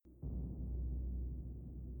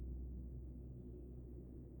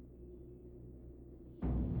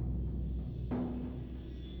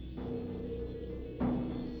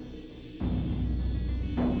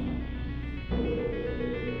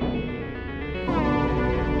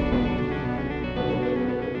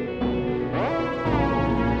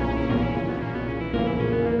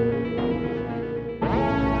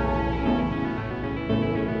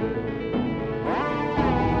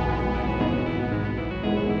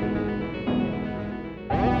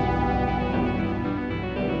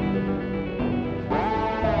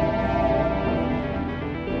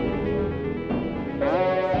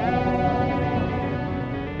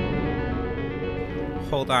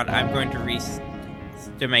hold on. I'm going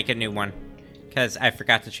to make a new one. Because I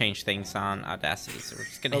forgot to change things on Audacity. So we're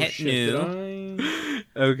just going to hit new.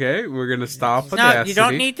 Okay, we're going to stop No, Audacity. you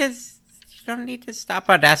don't need to stop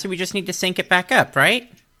Audacity. We just need to sync it back up,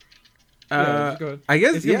 right? Go ahead. I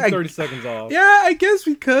guess, It's gonna be 30 seconds off. Yeah, I guess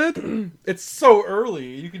we could. It's so early.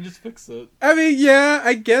 You can just fix it. I mean, yeah,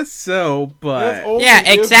 I guess so, but... Yeah,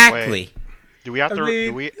 exactly. Do we have to? I mean,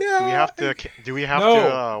 do we yeah, have to? Do we have No, to?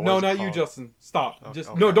 no, what's it not you, called? Justin. Stop. Oh, Just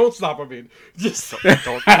okay. no, don't stop. I mean, just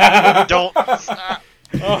Don't.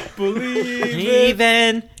 believe it.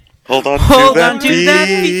 Even Hold on to that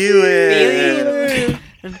feeling.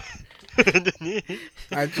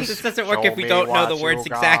 I This just... doesn't work Show if we me don't know what the words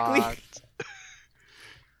you exactly. got.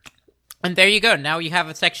 And there you go. Now you have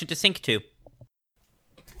a section to sync to.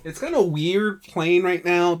 It's kind of weird playing right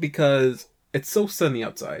now because it's so sunny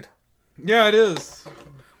outside. Yeah, it is.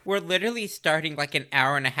 We're literally starting like an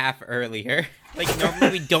hour and a half earlier. Like,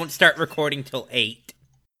 normally we don't start recording till 8.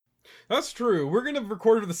 That's true. We're gonna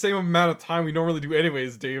record for the same amount of time we normally do,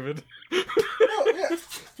 anyways, David.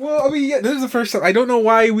 Well, I mean, yeah, this is the first time. I don't know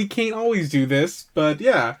why we can't always do this, but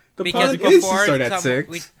yeah, the Because pod is to before start at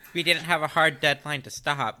 6. we didn't have a hard deadline to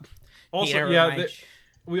stop. Also, Need to yeah, remind you.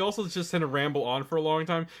 we also just had to ramble on for a long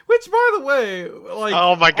time. Which, by the way, like,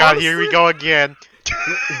 Oh my God! Here we honestly, go again.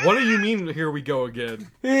 What do you mean? Here we go again.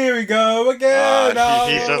 Here we go again.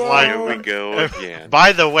 He's just like, Here we go again.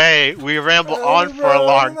 By the way, we ramble on for a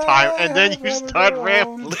long time, and then you start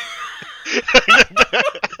rambling.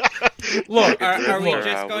 Look, Are we I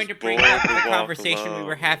just was going to bring born up to the walk conversation we alone.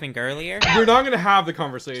 were having earlier? we're not going to have the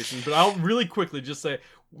conversation, but I'll really quickly just say,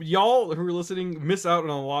 y'all who are listening miss out on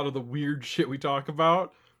a lot of the weird shit we talk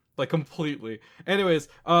about. Like, completely. Anyways,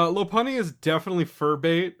 Lopunny is definitely fur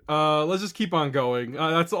bait. Let's just keep on going.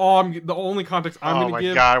 That's all the only context I'm Oh going my to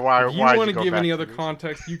give. God! Why? If you why want did to you give go any back other to this?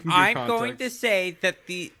 context, you can give I'm context. going to say that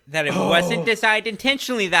that it wasn't designed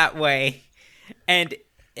intentionally that way. And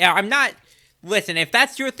I'm not... Listen, if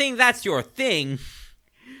that's your thing, that's your thing.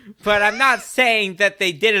 But I'm not saying that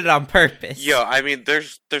they did it on purpose. Yo, I mean,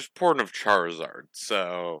 there's porn of Charizard,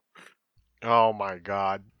 so Oh my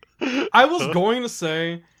God! I was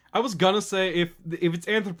gonna say if it's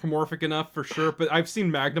anthropomorphic enough for sure, but I've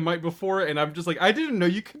seen Magnemite before, and I'm just like, I didn't know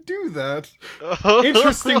you could do that.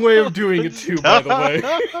 Interesting way of doing it too, by the way.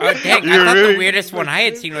 Oh, dang, I You're thought really- the weirdest one I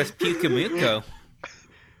had seen was Pyukumuko.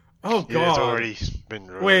 Oh Yeah, it's god. already been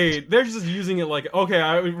ruined. Wait, they're just using it like, okay,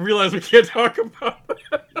 I realize we can't talk about it.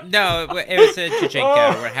 No, it was a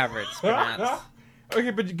Jajinka, or whatever it's pronounced.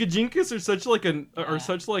 Okay, but Gajinkas are such like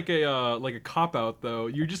a cop out though.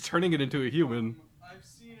 You're just turning it into a human. I've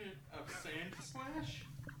seen it of Sand Slash.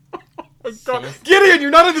 Oh, God. Gideon,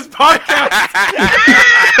 you're not in this podcast.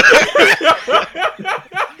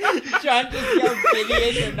 John just yelled,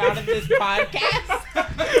 Gideon, you're not in this podcast?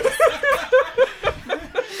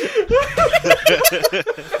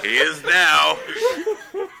 he is now.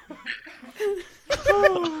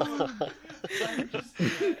 I'm just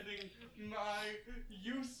adding my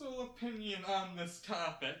useful opinion on this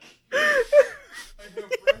topic. I have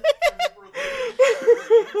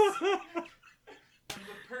I'm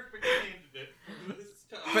the perfect candidate for this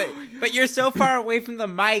topic. But you're so far away from the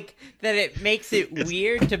mic that it makes it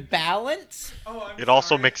weird to balance. Oh, I'm It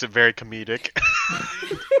also sorry. makes it very comedic.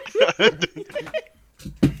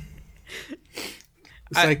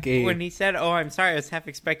 It's like a... When he said, "Oh, I'm sorry," I was half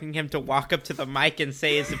expecting him to walk up to the mic and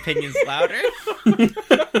say his opinions louder.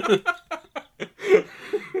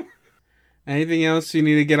 Anything else you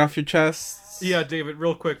need to get off your chest? Yeah, David,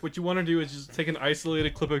 real quick, what you want to do is just take an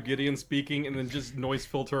isolated clip of Gideon speaking and then just noise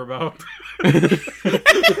filter about.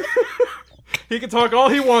 He can talk all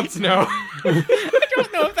he wants now. I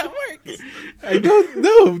don't know if that works. I don't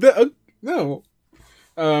know. No.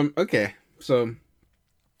 Okay. So,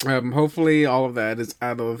 hopefully all of that is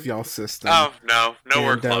out of y'all's system. Oh no,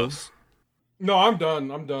 nowhere And, close. No, I'm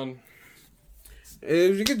done.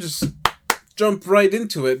 If you could just jump right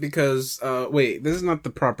into it, because wait, this is not the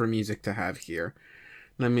proper music to have here.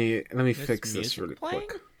 Let me fix this really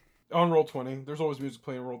quick. On Roll20. There's always music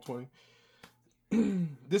playing on Roll20.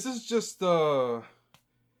 This is just the...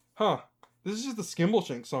 This is just the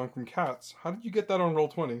Skimbleshank song from Cats. How did you get that on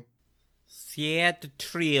Roll20? Seattle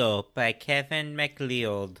Trio by Kevin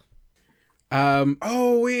MacLeod.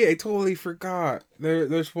 Oh wait, I totally forgot.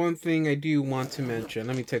 There's one thing I do want to mention.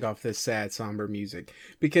 Let me take off this sad, somber music,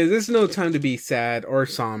 because there's no time to be sad or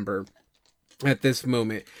somber at this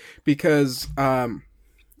moment, because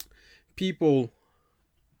people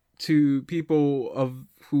of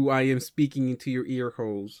who I am speaking into your ear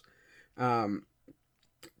holes,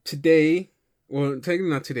 today, well, technically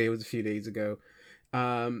not today, it was a few days ago,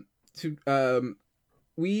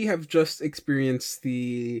 we have just experienced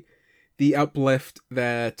the uplift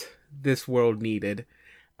that this world needed.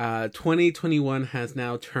 2021 has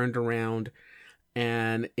now turned around,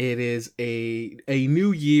 and it is a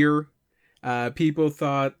new year. People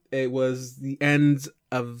thought it was the end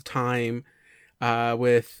of time,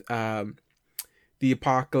 with the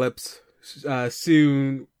apocalypse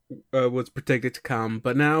soon was predicted to come.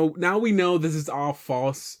 But now we know this is all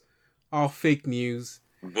false, all fake news.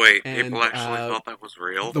 Wait, And, people actually thought that was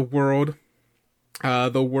real? The world,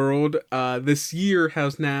 this year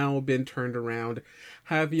has now been turned around.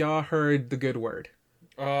 Have y'all heard the good word?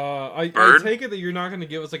 I Bird? take it that you're not going to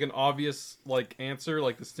give us like an obvious like answer,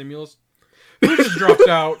 like the stimulus. Who just dropped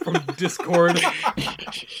out from Discord?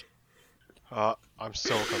 I'm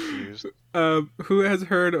so confused. Who has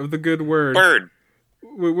heard of the good word? Bird.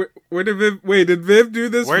 Where did Viv? Wait, did Viv do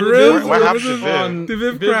this Where for did real? Viv- what happened to Viv? On, Did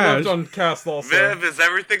Viv Viv crash? left on cast also. Viv, is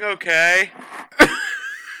everything okay?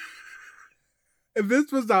 If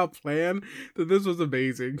this was not planned, then this was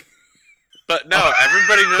amazing. But no,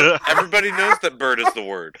 everybody knows that bird is the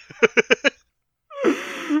word.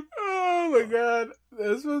 Oh my god,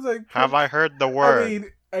 this was like. Have I heard the word? I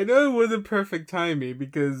mean, I know it wasn't perfect timing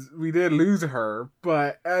because we did lose her,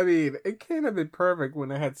 but I mean, it can't have been perfect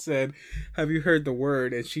when I had said, "Have you heard the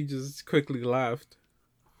word?" and she just quickly left.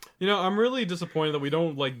 You know, I'm really disappointed that we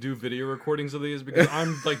don't like do video recordings of these because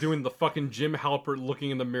I'm like doing the fucking Jim Halpert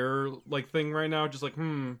looking in the mirror like thing right now, just like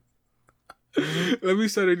Let me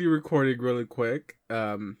start a new recording really quick.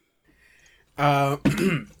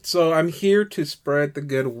 So I'm here to spread the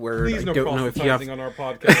good word. Please no I don't know if you have. proselytizing on our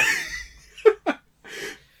podcast.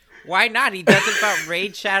 Why not? He does it about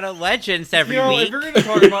Raid Shadow Legends every You know, week. if you're gonna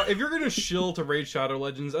talk about, if you're gonna shill to Raid Shadow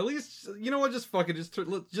Legends, at least you know what, just fuck it, just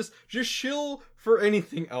shill for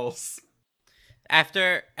anything else.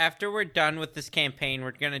 After we're done with this campaign,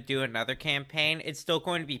 we're gonna do another campaign. It's still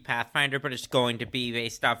going to be Pathfinder, but it's going to be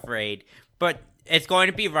based off Raid. But it's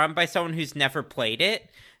going to be run by someone who's never played it,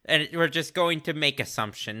 and we're just going to make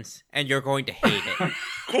assumptions, and you're going to hate it.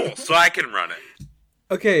 Cool, so I can run it.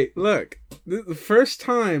 Okay, look. The first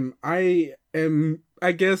time I am,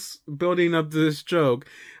 I guess, building up this joke,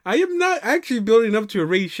 I am not actually building up to a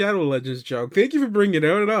Raid Shadow Legends joke. Thank you for bringing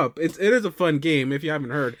it up. It is a fun game, if you haven't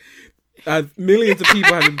heard. Millions of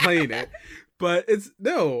people have been playing it. But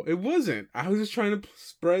it wasn't. I was just trying to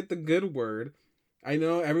spread the good word. I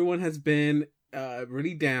know everyone has been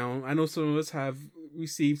really down. I know some of us have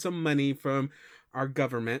received some money from our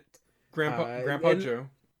government. Grandpa Joe.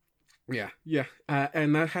 Yeah.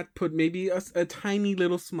 And that had put maybe a tiny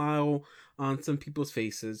little smile on some people's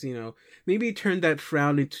faces, you know. Maybe turn that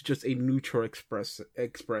frown into just a neutral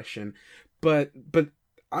expression. But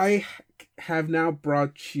I have now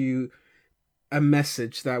brought you a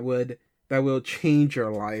message that will change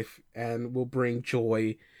your life and will bring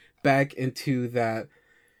joy back into that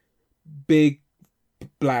big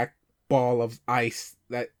black ball of ice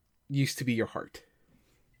that used to be your heart.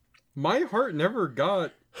 My heart never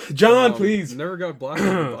got John, please. Never got black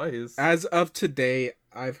with ice. As of today,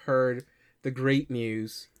 I've heard the great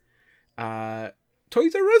news.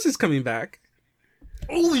 Toys R Us is coming back.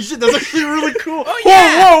 Holy shit, that's actually really cool. Oh,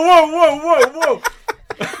 yeah! Whoa.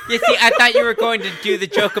 You see, I thought you were going to do the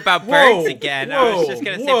joke about birds again. I was just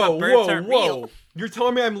going to say, but birds aren't real. You're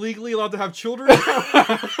telling me I'm legally allowed to have children?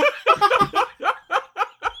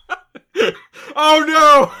 Oh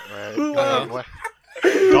no! Right.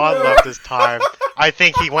 Don left his time. I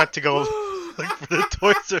think he went to go look for the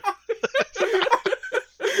Toys R Us.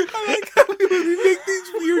 I like how we make these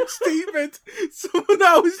weird statements. Someone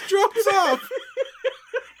always drops off.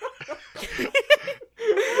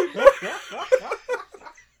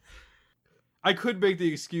 I could make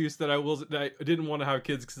the excuse that I didn't want to have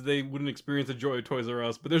kids because they wouldn't experience the joy of Toys R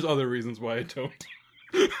Us, but there's other reasons why I don't.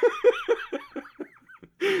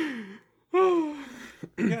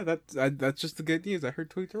 Yeah, that's just the good news. I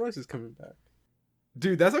heard Toys R Us is coming back.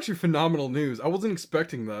 Dude, that's actually phenomenal news. I wasn't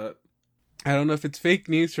expecting that. I don't know if it's fake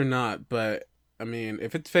news or not, but I mean,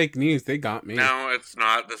 if it's fake news, they got me. No, it's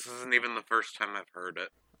not. This isn't even the first time I've heard it.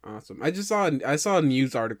 Awesome. I saw a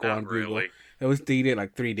news article Not on Google. really. It was dated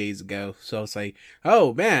like 3 days ago. So it's like,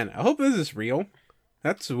 oh man, I hope this is real.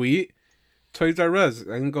 That's sweet. Toys R Us.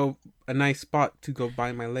 I can go a nice spot to go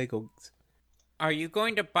buy my Legos. Are you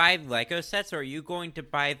going to buy Lego sets, or are you going to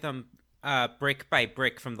buy them brick by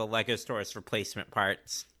brick from the Lego store's replacement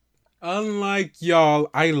parts? Unlike y'all,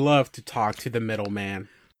 I love to talk to the middleman.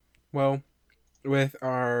 Well, with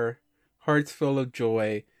our hearts full of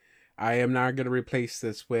joy, I am now going to replace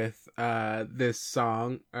this with this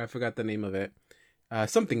song. I forgot the name of it.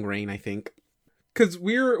 Something Rain, I think. Because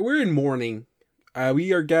we're in mourning.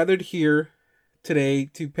 We are gathered here today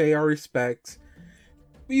to pay our respects.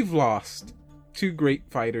 We've lost 2 great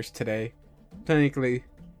fighters today. Technically,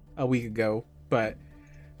 a week ago, but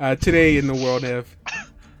today in the world of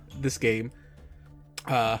this game,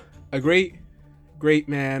 a great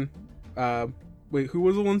man. Wait, who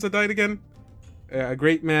was the ones that died again? A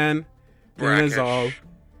great man, Brackish. Azal,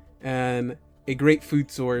 and a great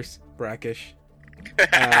food source, Brackish.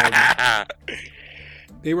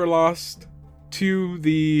 They were lost to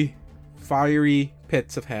the fiery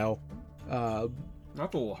pits of hell. That's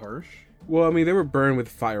a little harsh. Well, I mean, they were burned with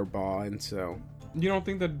fireball, and so. You don't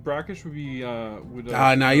think that Brackish would be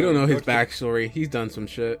Nah, you don't know his backstory. He's done some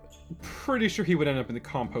shit. Pretty sure he would end up in the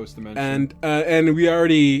compost dimension. And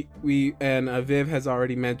Viv has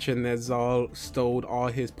already mentioned that Zal stole all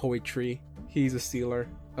his poetry. He's a stealer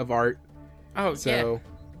of art. Oh, So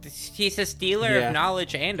yeah. He's a stealer Yeah. of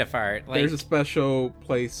knowledge and of art. Like, there's a special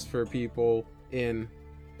place for people in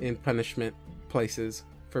punishment places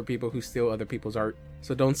for people who steal other people's art.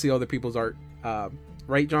 So don't steal other people's art.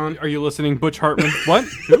 Right, John? Are you listening, Butch Hartman? What?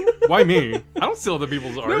 Who? Why me? I don't steal other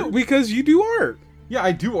people's art. No, because you do art. Yeah,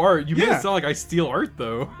 I do art. You made Yeah. it sound like I steal art,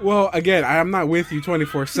 though. Well, again, I'm not with you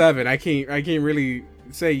 24/7. I can't really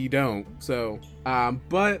say you don't. So,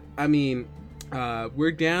 but I mean,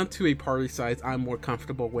 we're down to a party size I'm more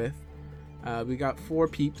comfortable with. We got 4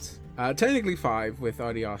 peeps, technically 5 with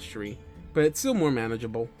Audiostry, but it's still more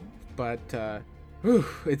manageable. But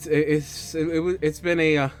it's been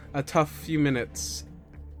a tough few minutes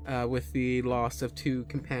with the loss of 2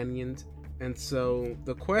 companions. And so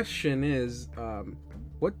the question is,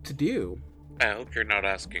 what to do? I hope you're not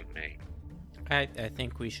asking me. I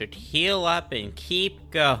think we should heal up and keep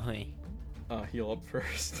going. Heal up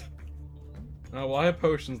first. Well, I have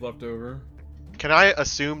potions left over. Can I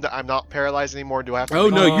assume that I'm not paralyzed anymore? Do I have to? Oh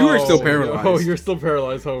no, you are still Oh, paralyzed. Oh, you're still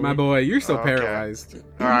paralyzed, homie. My boy, you're still Okay. paralyzed.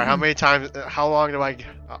 All right. How many times? How long do I?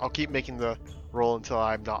 I'll keep making the roll until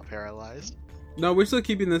I'm not paralyzed. No, we're still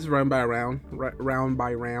keeping this round by round, round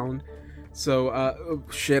by round. So,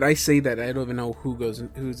 shit, I say that I don't even know who's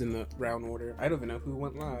in the round order. I don't even know who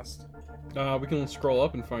went last. We can scroll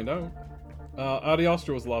up and find out.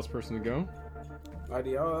 Adiostra was the last person to go.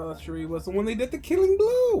 Adiostri was the one they did the killing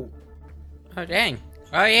blow. Oh, dang.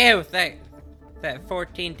 Oh, yeah, with that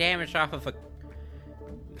 14 damage off of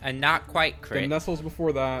a not quite Then crit. Nestles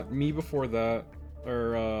before that, me before that,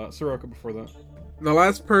 or Soroka before that. The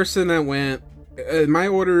last person that went, my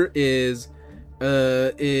order is,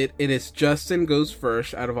 it is Justin goes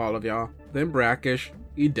first out of all of y'all. Then Brackish,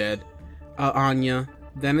 he dead. Anya,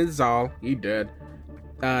 then it's Zal, he dead.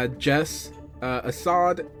 Jess,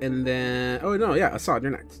 Assad, and then Assad,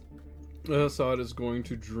 you're next. Assad is going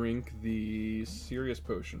to drink the serious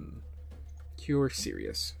potion. Cure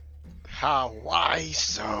serious. How? Why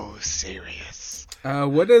so serious?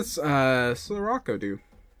 What does Sorako do?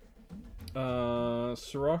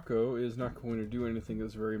 Sirocco is not going to do anything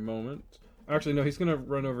this very moment. Actually, no, he's going to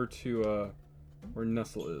run over to where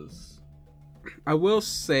Nestle is. I will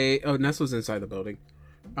say, Nestle's inside the building.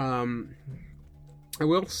 I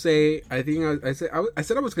will say, I think I said I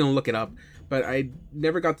was gonna look it up, but I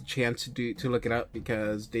never got the chance to look it up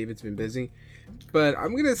because David's been busy. But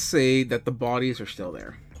I'm gonna say that the bodies are still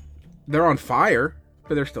there. They're on fire,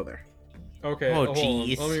 but they're still there. Okay, Oh, hold on.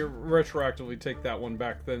 jeez. Let me retroactively take that one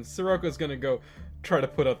back then. Sirocco's going to go try to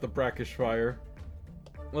put out the brackish fire.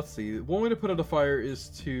 Let's see. One way to put out a fire is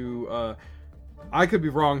to I could be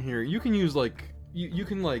wrong here. You can use you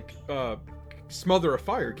can smother a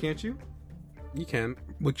fire, can't you? You can.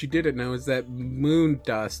 What you didn't know is that moon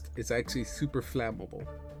dust is actually super flammable.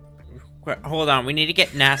 Hold on, we need to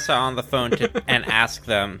get NASA on the phone and ask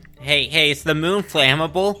them. Hey, is the moon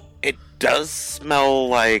flammable? It does smell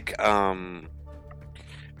like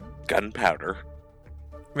gunpowder.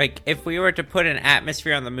 Like, if we were to put an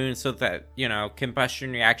atmosphere on the moon so that,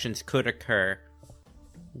 combustion reactions could occur,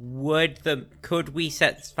 could we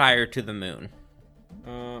set fire to the moon?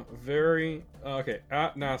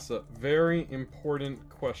 At NASA, very important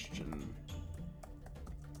question.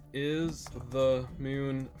 Is the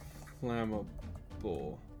moon flammable?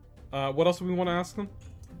 What else do we want to ask them?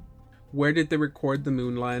 Where did they record the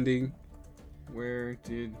moon landing? Where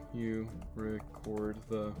did you record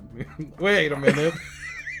the moon? Wait a minute.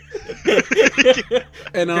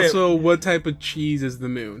 And Okay. also, what type of cheese is the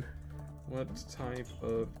moon? What type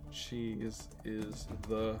of cheese is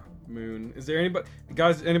the moon? Is there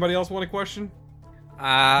anybody else want a question?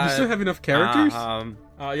 You still have enough characters?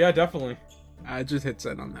 Yeah, definitely. Just hit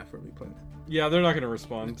send on that for me, please. Yeah, they're not going to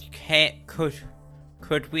respond.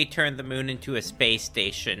 Could we turn the moon into a space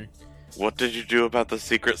station? What did you do about the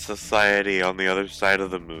secret society on the other side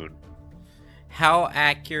of the moon? how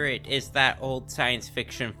accurate is that old science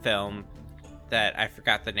fiction film that I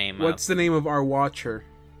forgot the name What's the name of our watcher?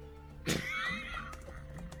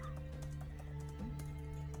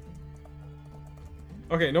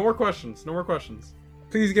 Okay, no more questions. No more questions.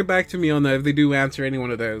 Please get back to me on that if they do answer any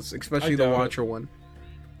one of those, especially I the doubt it. watcher one.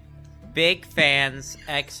 of? Big fans,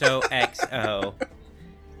 XOXO.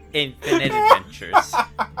 Infinite Adventures.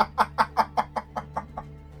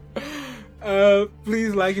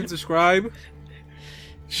 Please like and subscribe.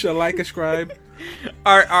 Shall like and subscribe.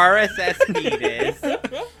 Our RSS feed is.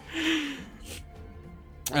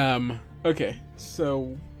 Okay,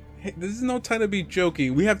 so hey, this is no time to be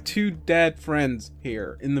joking. We have 2 dead friends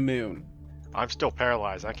here in the moon. I'm still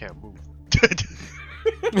paralyzed. I can't move.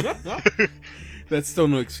 That's still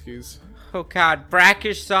no excuse. Oh god,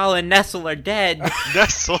 Brackish, Sol, and Nestle are dead.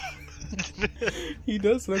 Nestle. He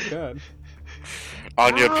does look bad.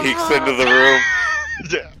 Anya peeks into the room.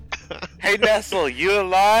 Hey, Nestle, you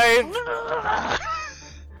alive?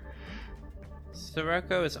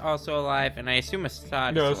 Sirocco is also alive, and I assume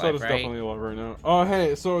Assad No, is Assad alive, is right? definitely alive right now. Oh,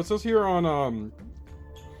 hey, so it says here on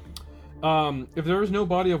if there is no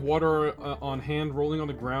body of water on hand rolling on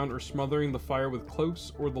the ground or smothering the fire with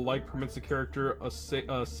cloaks or the like permits the character a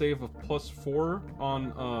save of +4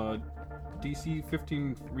 on DC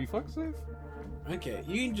 15 reflex save. Okay,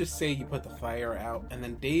 you can just say he put the fire out, and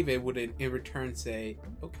then David would in return say,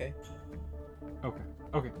 okay.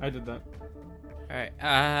 Okay, I did that.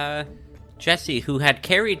 Alright, Jessie, who had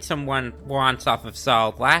carried someone wands off of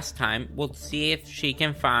Sol last time, will see if she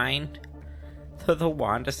can find the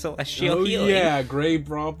wand of celestial healing. Yeah, grave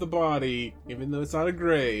robbed the body, even though it's not a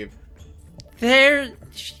grave.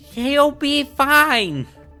 He'll be fine.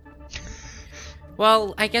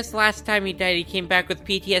 Well, I guess last time he died, he came back with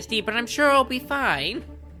PTSD, but I'm sure he'll be fine.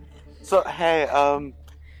 So, hey,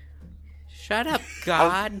 Shut up,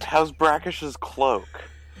 God. how's Brackish's cloak?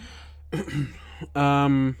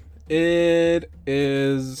 It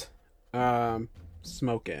is,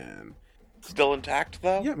 smoking. Still intact,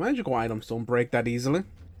 though? Yeah, magical items don't break that easily.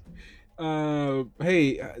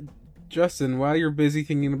 Hey, Justin, while you're busy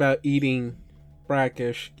thinking about eating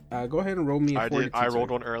brackish, go ahead and roll me a I 42.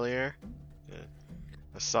 rolled one earlier. Yeah.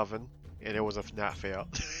 A 7, and it was a nat fail.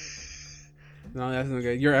 No, that's not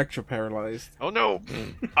good. You're extra paralyzed. Oh no!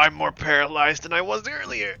 I'm more paralyzed than I was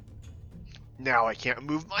earlier. Now I can't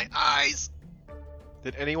move my eyes.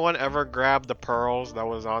 Did anyone ever grab the pearls that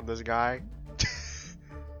was on this guy?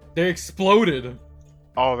 They exploded.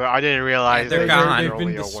 Oh, I didn't realize They're they gone. They've were been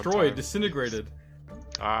only a one destroyed, time. disintegrated.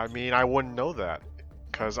 I mean, I wouldn't know that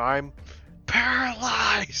because I'm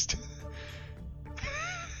paralyzed.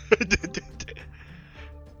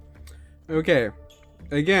 Okay,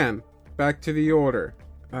 again, back to the order.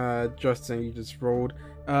 Justin, you just rolled.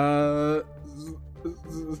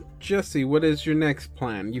 Jesse, what is your next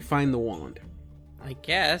plan? You find the wand. I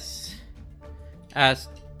guess.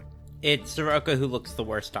 It's Sirocco who looks the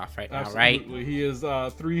worst off right now, right? Absolutely. He is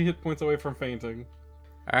 3 hit points away from fainting.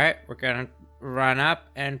 Alright, we're gonna run up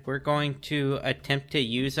and we're going to attempt to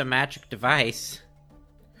use a magic device.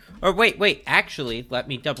 Or wait, actually, let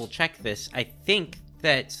me double check this. I think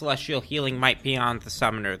that Celestial Healing might be on the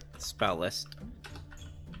Summoner spell list.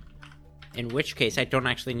 In which case, I don't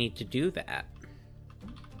actually need to do that.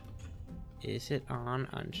 Is it on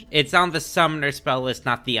It's on the Summoner spell list,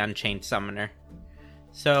 not the Unchained Summoner.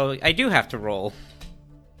 So, I do have to roll.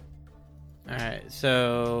 Alright,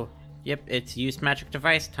 so... Yep, it's use magic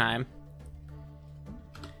device time.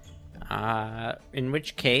 In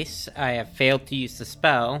which case, I have failed to use the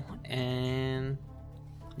spell, and...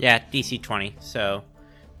 Yeah, DC 20, so...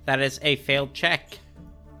 That is a failed check.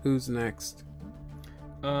 Who's next?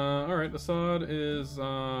 Alright, Assad is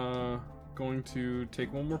going to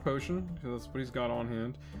take one more potion, because that's what he's got on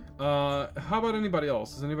hand. How about anybody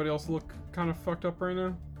else? Does anybody else look kind of fucked up right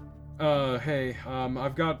now? Hey,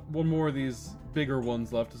 I've got one more of these bigger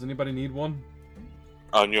ones left. Does anybody need one?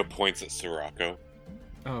 Anya points at Sirocco.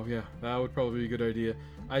 Oh yeah, that would probably be a good idea.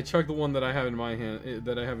 I chugged the one that I have in my hand.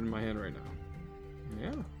 Right now.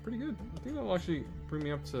 Yeah, pretty good. I think that'll actually bring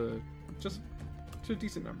me up to a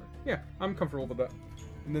decent number. Yeah, I'm comfortable with that.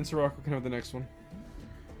 And then Sirocco can have the next one.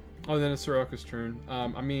 Oh, then it's Sirocco's turn.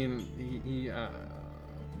 I mean,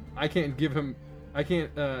 I can't give him. I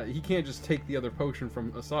can't. He can't just take the other potion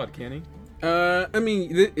from Assad, can he? I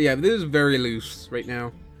mean, yeah, this is very loose right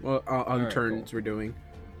now. Well, on Alright, turns cool. we're doing,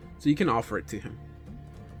 so you can offer it to him.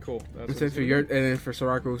 Cool. That's And then for your, and then for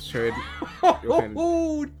Sirocco's turn,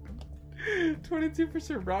 Oh, 22 for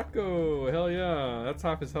Sirocco. Hell yeah, that's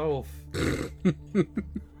half his health.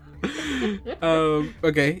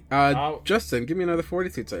 okay. Ow. Justin, give me another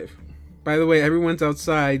fortitude save. By the way, everyone's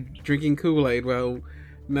outside drinking Kool-Aid while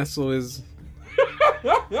Nestle is...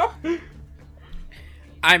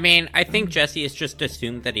 I mean, I think Jesse has just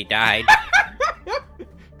assumed that he died.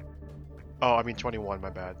 Oh, I mean 21. My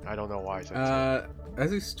bad. I don't know why I said.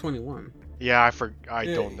 As he's 21. Yeah, I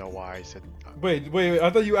don't know why I said. Wait. I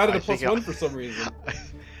thought you added I a plus think one for some reason.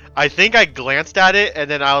 I think I glanced at it and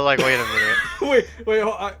then I was like, wait a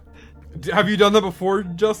minute. Have you done that before,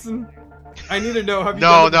 Justin? I need to know. Have you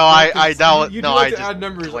No, done no, that before? I 'Cause don't. You No, do like I to just add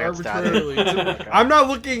numbers glanced at it. arbitrarily. I'm not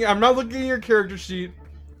looking at your character sheet.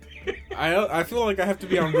 I feel like I have to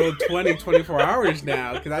be on road 24 hours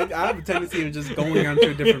now, because I have a tendency of just going onto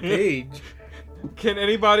a different page. Can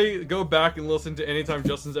anybody go back and listen to any time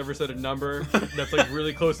Justin's ever said a number that's like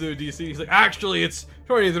really close to a DC? He's like, actually, it's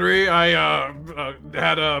 23. I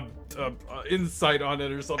had a insight on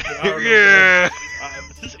it or something. I don't know, Yeah.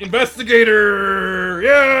 Investigator.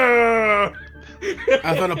 Yeah.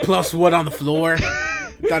 I found a +1 on the floor.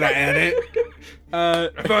 Thought I add it. I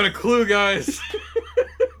found a clue, guys.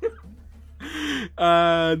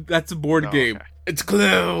 That's a board Oh, game. okay. It's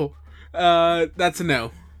Clue. That's a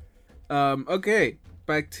no. Okay,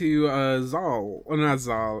 back to Zal. Well, not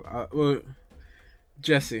Zal.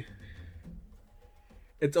 Jesse.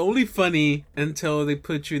 It's only funny until they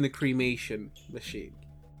put you in the cremation machine.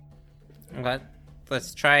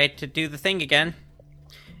 Let's try to do the thing again.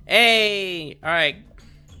 Hey! Alright.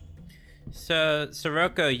 So,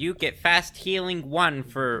 Sirocco, you get fast healing 1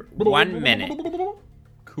 for 1 minute.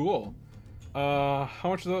 Cool. How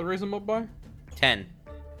much does that raise him up by? 10.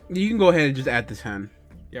 You can go ahead and just add the 10.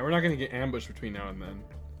 Yeah, we're not gonna get ambushed between now and then.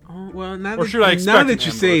 Oh, well, now Or that, should I now expect that an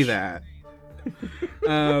you say ambush?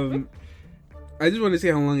 that. I just want to see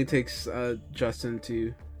how long it takes Justin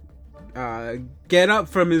to get up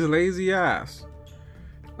from his lazy ass.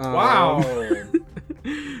 Wow.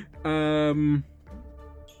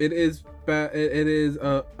 It is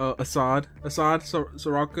Assad.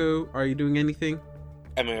 Sirocco, are you doing anything?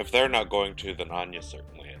 I mean, if they're not going to, then Anya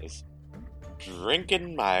certainly is.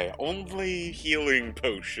 Drinking my only healing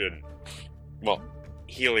potion. Well,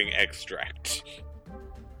 healing extract.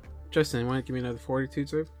 Justin, you want to give me another fortitude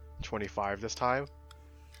save? 25 this time.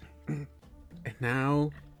 And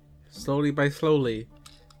now, slowly by slowly,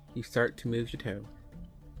 you start to move your toe.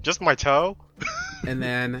 Just my toe. And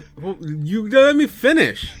then, well, you let me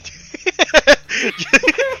finish.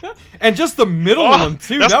 And just the middle Oh, one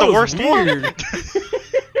too. that's That the was worst one. weird.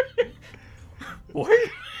 What?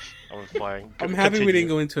 I was playing. I'm happy we didn't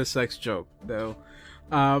go into a sex joke, though.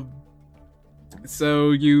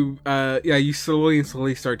 So you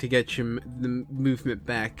slowly start to get the movement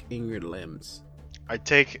back in your limbs. I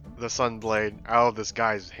take the sunblade out of this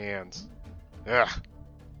guy's hands. Ugh.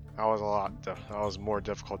 That was a lot. That was more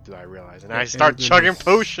difficult than I realized. And I start chugging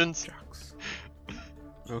potions.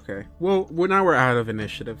 Okay. Well, now we're out of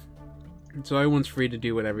initiative, so everyone's free to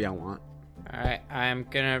do whatever y'all want. Alright, I'm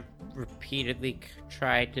gonna repeatedly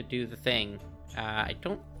try to do the thing. I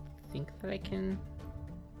don't think that I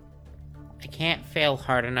can't fail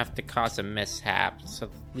hard enough to cause a mishap, so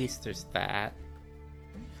at least there's that.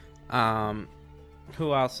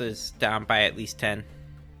 Who else is down by at least 10?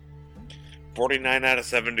 49 out of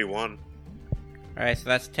 71. Alright, so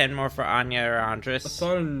that's 10 more for Anya or Andres.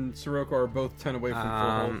 Assad and Sirocco are both 10 away from full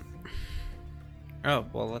health. Oh,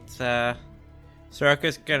 well, let's,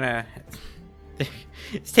 Sirocco's gonna...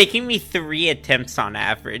 It's taking me 3 attempts on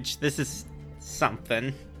average. This is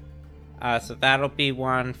something. So that'll be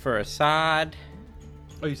 1 for Assad.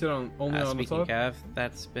 Oh, you said only on Speaking Assad? of,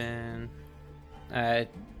 that's been... yeah,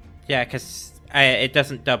 because it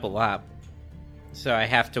doesn't double up. So I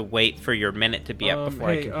have to wait for your minute to be up before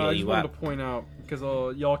I can heal I just you wanted up. to point out, because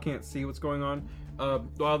y'all can't see what's going on.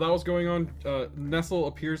 While that was going on, Nestle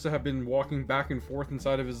appears to have been walking back and forth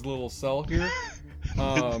inside of his little cell here.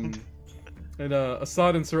 And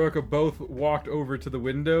Assad and Sirocco both walked over to the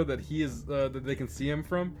window that that they can see him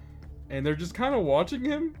from, and they're just kind of watching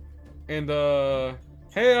him. And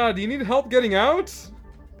hey, do you need help getting out?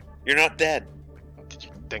 You're not dead. Did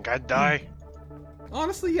you think I'd die?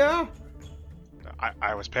 Honestly, yeah.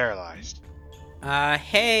 I was paralyzed.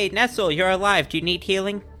 Hey, Nestle, you're alive. Do you need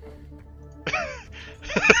healing?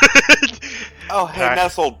 Oh, hey, Uh,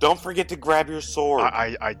 Nestle, don't forget to grab your sword.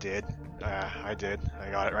 I did. I did.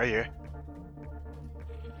 I got it right here.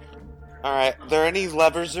 Alright, there any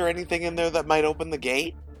levers or anything in there that might open the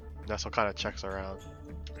gate? Nestle kind of checks around.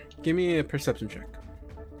 Give me a perception check.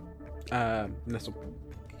 Nestle.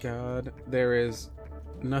 God, there is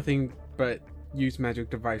nothing but use magic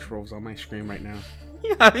device rolls on my screen right now.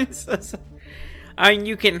 Yeah, I'm so sorry. I mean,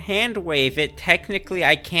 you can hand wave it. Technically,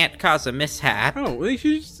 I can't cause a mishap. Oh, well, you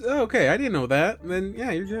should just, okay, I didn't know that. Then,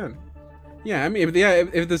 yeah, you're good. Yeah, I mean,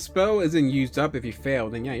 if the spell isn't used up, if you fail,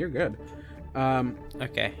 then yeah, you're good.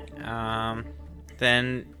 Okay.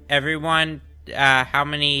 Then everyone, how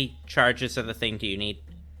many charges of the thing do you need?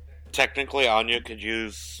 Technically, Anya could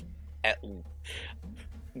use...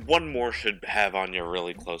 One more should have Anya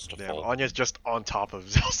really close to Damn, full. Anya's just on top of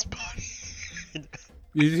Zell's body.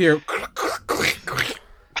 You just hear.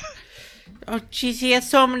 Oh, jeez, he has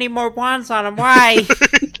so many more wands on him. Why?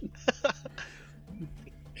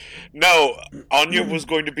 No, Anya was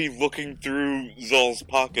going to be looking through Zol's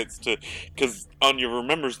pockets because Anya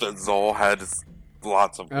remembers that Zol had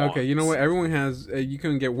lots of wands. Okay, you know what? Everyone has. You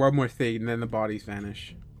can get one more thing, and then the bodies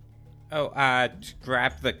vanish. Oh,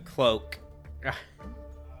 grab the cloak.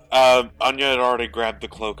 Anya had already grabbed the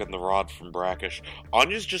cloak and the rod from Brackish.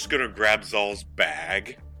 Anya's just gonna grab Zol's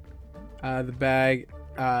bag. The bag.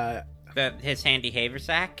 His handy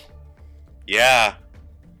haversack? Yeah.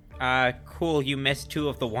 Cool, you missed 2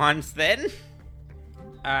 of the wands then?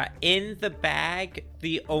 In the bag,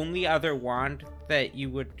 the only other wand that you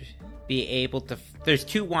would be able to... There's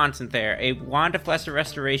 2 wands in there. A wand of lesser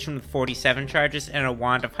restoration with 47 charges, and a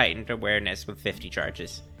wand of heightened awareness with 50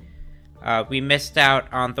 charges. We missed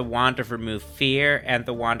out on the wand of remove fear and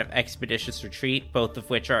the wand of expeditious retreat, both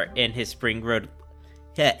of which are in his spring-loaded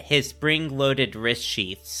wrist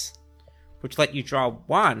sheaths, which let you draw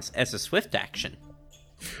wands as a swift action.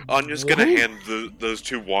 Anya's gonna hand those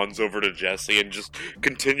 2 wands over to Jesse and just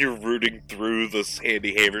continue rooting through this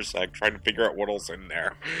handy haversack, trying to figure out what else in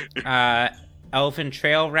there. Elven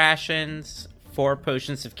trail rations, 4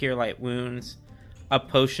 potions of cure light wounds, a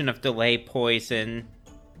potion of delay poison.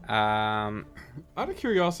 Out of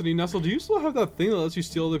curiosity, Nestle, do you still have that thing that lets you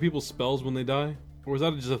steal other people's spells when they die? Or was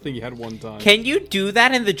that just a thing you had one time? Can you do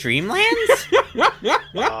that in the Dreamlands?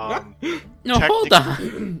 No, hold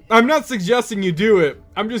on. I'm not suggesting you do it.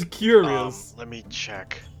 I'm just curious. Let me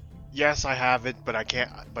check. Yes, I have it, but I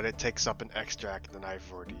can't. But it takes up an extract, and I've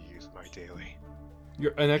already used my daily.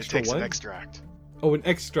 An extra it takes what? an extract. Oh, an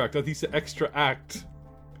extract. I think you said extra act.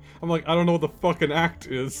 I'm like, I don't know what the fuck an act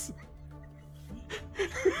is.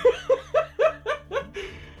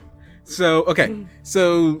 So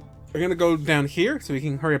we're gonna go down here so we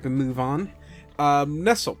can hurry up and move on.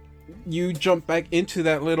 Nestle, you jump back into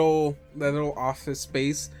that little office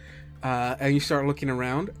space, and you start looking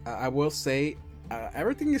around. I will say,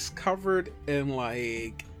 everything is covered in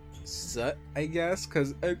like soot, I guess,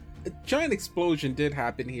 because a giant explosion did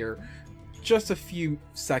happen here just a few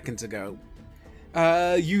seconds ago.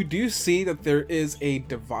 You do see that there is a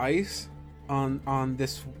device on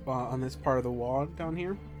this part of the wall down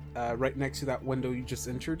here, right next to that window you just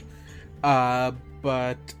entered.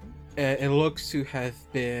 But it looks to have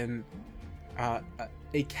been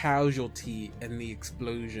a casualty in the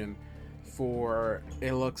explosion. For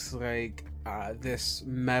it looks like this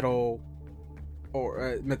metal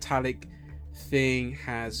or metallic thing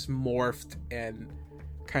has morphed and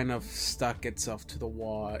kind of stuck itself to the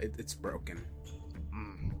wall. It's broken.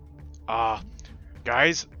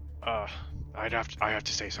 Guys, I have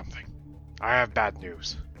to say something. I have bad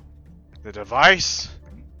news. The device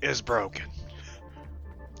is broken.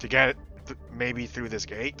 To get it maybe through this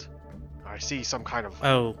gate, I see some kind of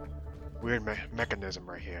weird mechanism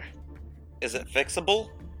right here. Is it fixable?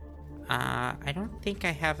 I don't think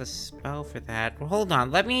I have a spell for that. Well, hold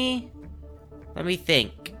on, let me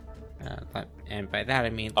think. And by that I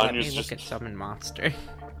mean, let me look at summon monster.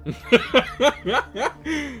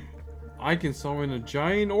 I can summon a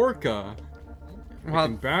giant orca. I Well,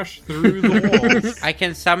 can bash through the walls. I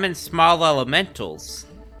can summon small elementals.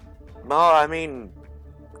 No, I mean,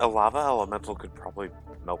 a lava elemental could probably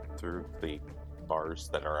melt through the bars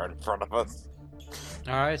that are in front of us.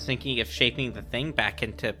 Oh, I was thinking of shaping the thing back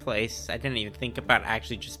into place. I didn't even think about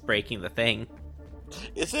actually just breaking the thing.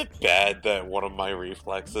 Is it bad that one of my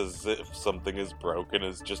reflexes, if something is broken,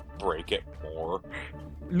 is just break it more?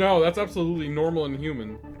 No, that's absolutely normal and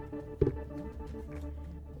human.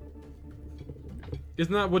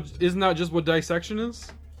 Isn't that just what dissection is?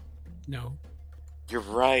 No. You're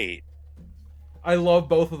right. I love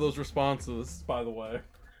both of those responses, by the way.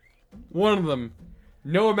 One of them,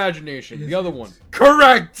 no imagination. The other one,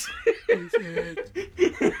 correct!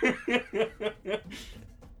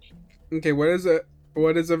 Okay, what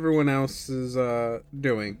is everyone else's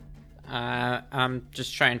doing? I'm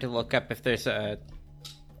just trying to look up if there's a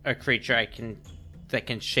creature that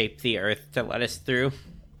can shape the earth to let us through.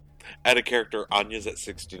 Add a character, Anya's at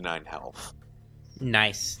 69 health.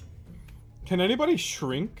 Nice. Can anybody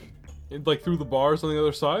shrink? Like through the bars on the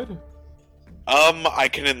other side? I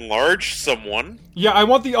can enlarge someone. Yeah, I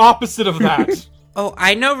want the opposite of that. Oh,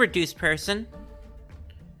 I know reduce person,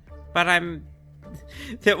 but I'm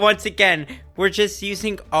that once again, we're just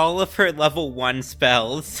using all of her level 1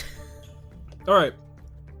 spells. All right.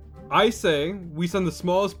 I say we send the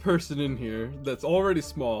smallest person in here that's already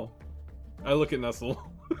small. I look at Nestle.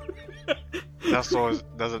 Nestle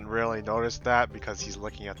doesn't really notice that because he's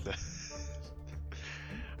looking at the.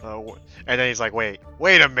 And then he's like, wait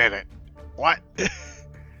a minute. What?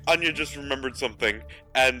 Anya just remembered something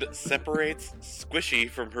and separates Squishy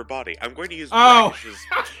from her body. I'm going to use Oh! Brackish's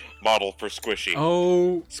model for Squishy.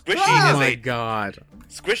 Oh, Squishy is my a god.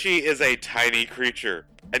 Squishy is a tiny creature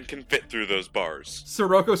and can fit through those bars.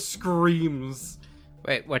 Sirocco screams.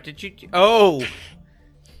 Wait, what did you do? Oh!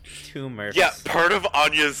 Tumors. Yeah, part of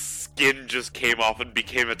Anya's skin just came off and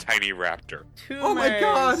became a tiny raptor. Tumors. Oh my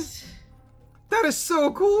god! That is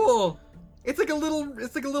so cool. It's like a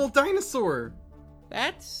little dinosaur.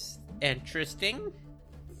 That's interesting.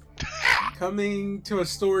 Coming to a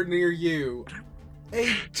store near you.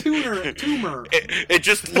 A tumor. It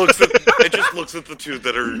just looks at the two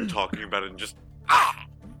that are talking about it and just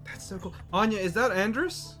That's so cool. Anya, is that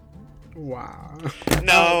Andrus? Wow.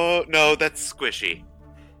 No, that's Squishy.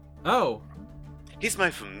 Oh, He's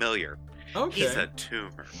my familiar. okay. He's a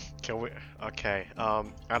tumor. Can we? Okay. Out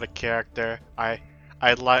of character,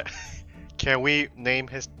 I'd like. Can we name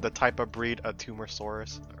the type of breed a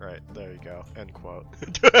Tumorsaurus? Alright, there you go. End quote.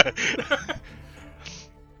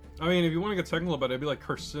 I mean, if you want to get technical about it, it'd be like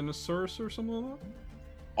Carcinosaurus or something like that.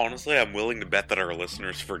 Honestly, I'm willing to bet that our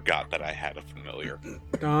listeners forgot that I had a familiar.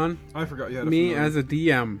 Don, I forgot you had a me familiar. as a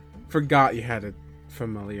DM forgot you had a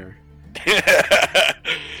familiar.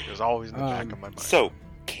 It was always in the back of my mind. So,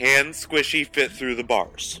 can Squishy fit through the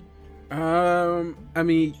bars? I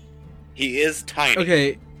mean, He is tiny.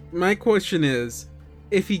 okay, my question is,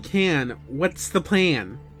 if he can, what's the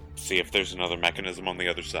plan? See if there's another mechanism on the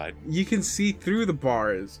other side. You can see through the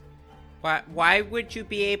bars. Why would you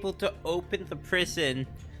be able to open the prison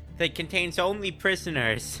that contains only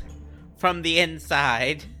prisoners from the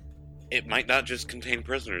inside? It might not just contain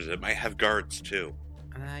prisoners, it might have guards too.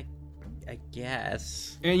 I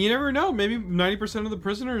guess. And you never know. Maybe 90% of the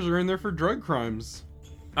prisoners are in there for drug crimes.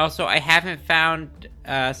 Also, I haven't found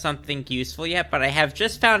something useful yet, but I have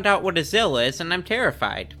just found out what a Zill is, and I'm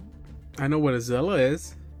terrified. I know what a Zilla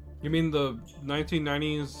is. You mean the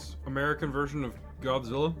 1990s American version of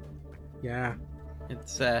Godzilla? Yeah.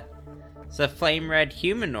 It's a flame red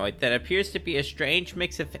humanoid that appears to be a strange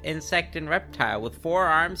mix of insect and reptile with 4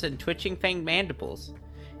 arms and twitching fanged mandibles.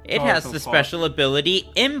 It Oh, has that the sounds hot. special ability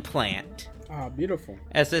Implant. Ah, beautiful.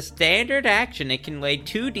 As a standard action, it can lay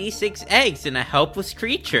 2d6 eggs in a helpless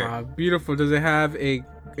creature. Ah, beautiful. Does it have a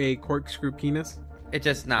corkscrew penis? It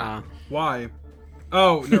does not. Why?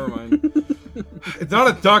 Oh, never mind. It's not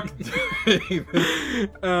a duck.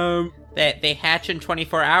 They hatch in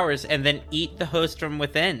 24 hours and then eat the host from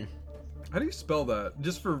within. How do you spell that?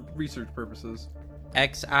 Just for research purposes.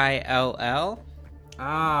 Xill.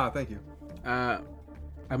 Ah, thank you.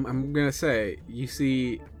 I'm gonna say, you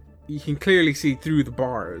can clearly see through the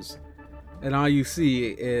bars, and all you see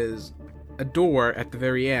is a door at the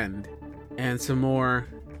very end, and some more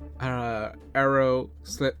arrow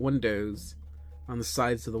slit windows on the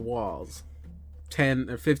sides of the walls, 10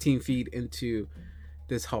 or 15 feet into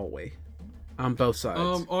this hallway, on both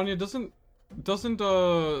sides. Anya, doesn't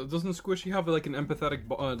Squishy have like an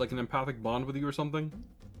empathic bond with you or something?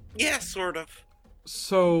 Yeah, sort of.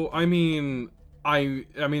 So I mean,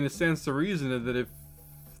 it stands to reason that if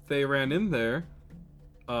they ran in there,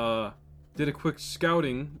 did a quick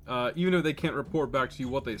scouting, even if they can't report back to you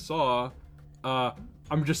what they saw,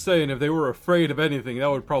 I'm just saying if they were afraid of anything, that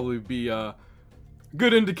would probably be a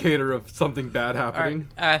good indicator of something bad happening.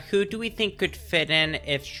 Who do we think could fit in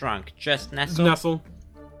if shrunk? Just Nestle? Nestle.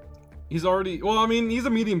 He's already. Well, I mean, he's a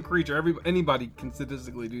medium creature. Anybody can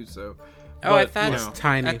statistically do so. Oh, I But, thought you It's know.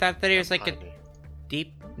 tiny. I thought that he was like a Tiny.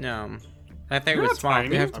 deep gnome. I thought he You're was not small. tiny.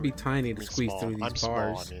 They have to I be mean- tiny I to mean, squeeze small. through these I'm small,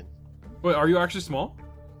 bars. I mean. Wait, are you actually small?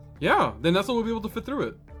 Yeah, then Nestle will be able to fit through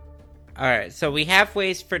it. Alright, so we have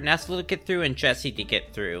ways for Nestle to get through and Jessie to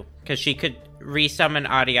get through. Because she could resummon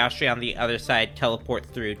Adiastri on the other side, teleport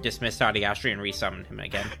through, dismiss Adiastri, and resummon him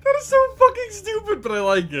again. That is so fucking stupid, but I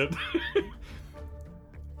like it.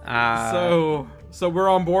 So we're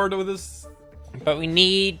on board with this. But we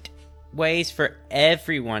need ways for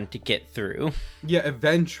everyone to get through. Yeah,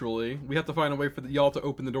 eventually we have to find a way for y'all to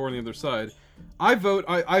open the door on the other side. I vote.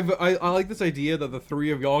 I like this idea that the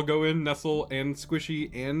 3 of y'all go in, Nestle and Squishy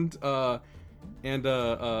and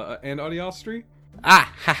Adiastri.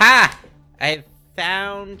 Ah, haha! I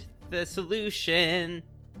found the solution.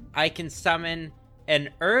 I can summon an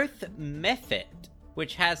Earth Mephit,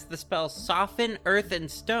 which has the spell Soften Earth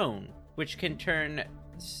and Stone, which can turn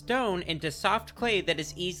stone into soft clay that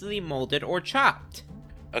is easily molded or chopped.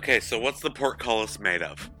 Okay, so what's the portcullis made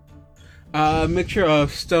of? A mixture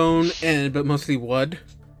of stone but mostly wood.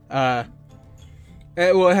 It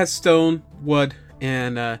has stone, wood,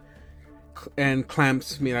 and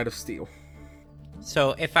clamps made out of steel.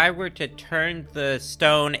 So if I were to turn the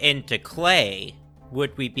stone into clay,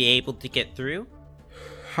 would we be able to get through?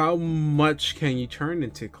 How much can you turn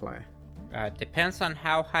into clay? Depends on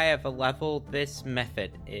how high of a level this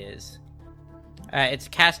method is. Its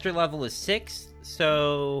caster level is 6,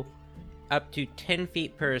 so up to 10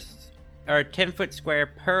 feet or 10 foot square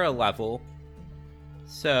per level.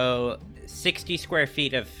 So 60 square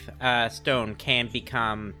feet of stone can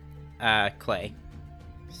become clay.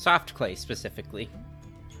 Soft clay, specifically.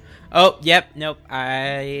 Oh, yep, nope,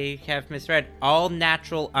 I have misread. All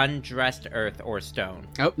natural undressed earth or stone.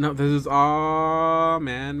 Oh, no, this is all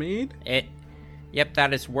man-made? Yep,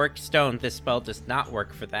 that is worked stone. This spell does not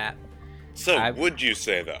work for that. So, would you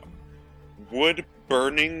say, though, would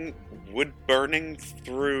burning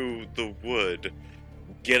through the wood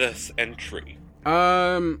get us entry?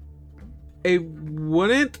 It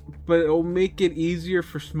wouldn't, but it'll make it easier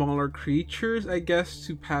for smaller creatures, I guess,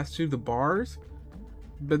 to pass through the bars.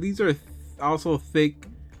 But these are also thick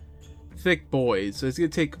boys, so it's gonna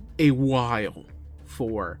take a while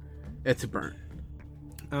for it to burn.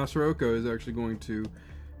 Sirocco is actually going to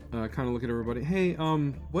kind of look at everybody. Hey,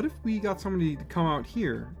 what if we got somebody to come out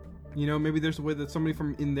here? You know, maybe there's a way that somebody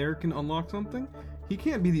from in there can unlock something? He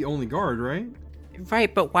can't be the only guard, right?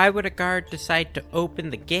 Right, but why would a guard decide to open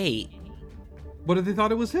the gate? What if they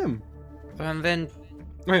thought it was him? And then...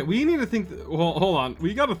 Alright, we need to think... Well, hold on.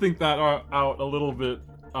 We gotta think that out a little bit,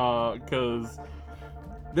 because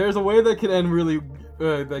there's a way that can end really...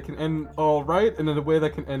 that can end all right, and then a way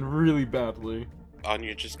that can end really badly.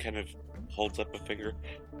 Anya just kind of holds up a finger.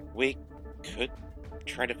 We could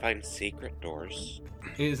try to find secret doors.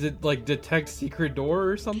 Is it like detect secret door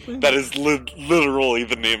or something? That is literally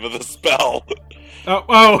the name of the spell.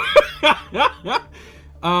 Well,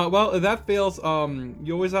 if that fails,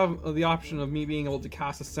 you always have the option of me being able to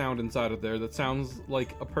cast a sound inside of there that sounds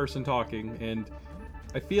like a person talking, and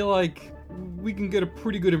I feel like we can get a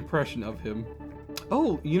pretty good impression of him.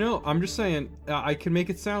 Oh, you know, I'm just saying, I can make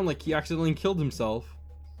it sound like he accidentally killed himself.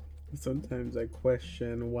 Sometimes I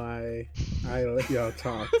question why I let y'all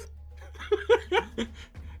talk.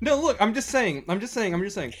 No, look, I'm just saying.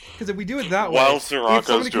 Because if we do it that way, While if Sirocco's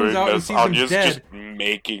somebody doing comes out and this, sees him Anya's dead, just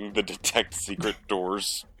making the detect secret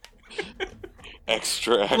doors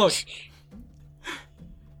extract. Look,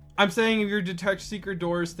 I'm saying if your detect secret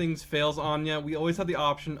doors things fails, Anya, we always have the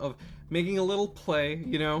option of making a little play,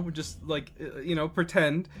 you know, just like, you know,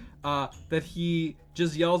 pretend that he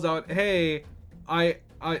just yells out, "Hey,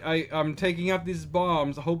 I'm taking out these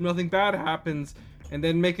bombs. I hope nothing bad happens," and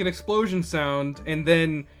then make an explosion sound, and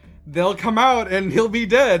then they'll come out and he'll be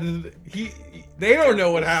dead. They don't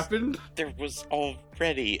know what happened. There was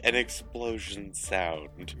already an explosion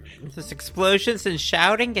sound. There's explosions and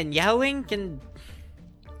shouting and yelling and...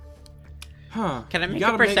 Huh. Can I make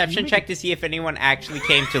a perception check to see if anyone actually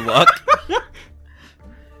came to look?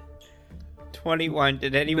 21.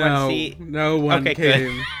 Did anyone see? No one Okay,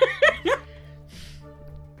 came. good.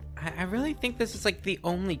 I really think this is like the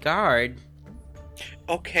only guard.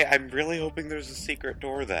 Okay, I'm really hoping there's a secret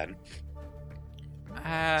door then.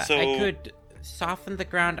 I could soften the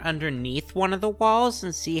ground underneath one of the walls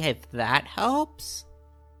and see if that helps.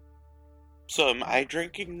 So am I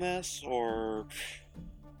drinking this, or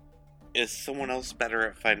is someone else better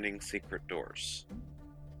at finding secret doors?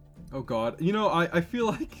 Oh god. You know, I feel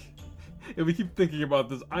like if we keep thinking about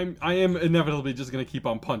this, I am inevitably just gonna keep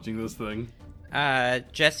on punching this thing.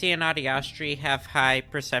 Jesse and Adiastri have high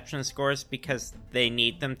perception scores because they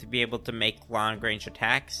need them to be able to make long-range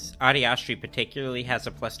attacks. Adiastri particularly has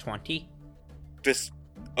a plus 20.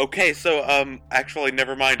 Okay, so, actually,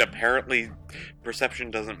 never mind. Apparently, perception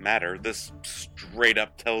doesn't matter. This straight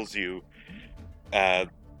up tells you,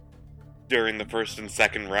 during the first and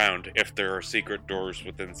second round, if there are secret doors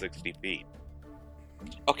within 60 feet.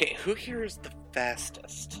 Okay, who here is the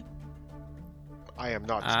fastest? I am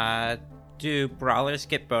not. Do brawlers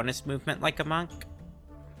get bonus movement like a monk?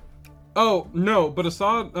 Oh, no, but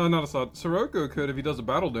Sirocco could if he does a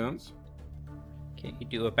battle dance. Can you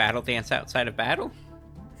do a battle dance outside of battle?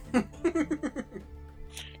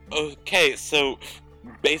 Okay, so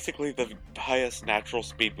basically the highest natural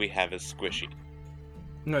speed we have is Squishy.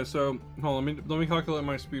 Okay, so hold on, let me calculate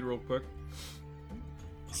my speed real quick.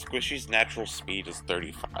 Squishy's natural speed is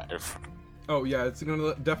 35. Oh yeah, it's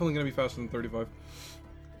definitely gonna be faster than 35.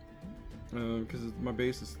 Because my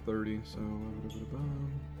base is 30, so...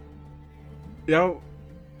 Yo,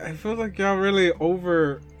 I feel like y'all really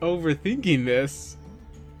overthinking this.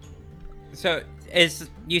 So,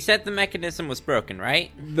 you said the mechanism was broken,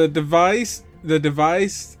 right? The device. I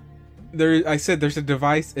said there's a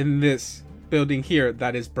device in this building here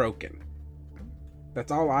that is broken.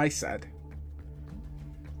 That's all I said.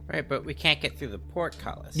 Right, but we can't get through the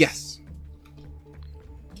portcullis. Yes.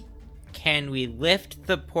 Can we lift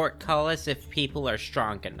the portcullis if people are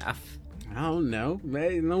strong enough? I don't know.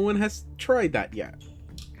 No one has tried that yet.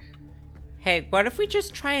 Hey, what if we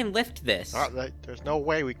just try and lift this? There's no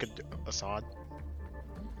way we could, Assad.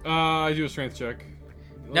 I do a strength check.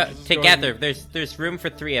 No, Let's just go together. ahead There's room for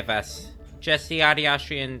 3 of us. Jesse,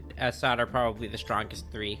 Adiashri, and Assad are probably the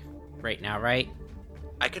strongest 3 right now, right?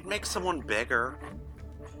 I could make someone bigger.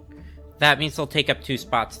 That means they'll take up 2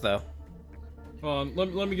 spots, though. Hold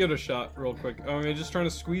on, let me get a shot real quick. Are we just trying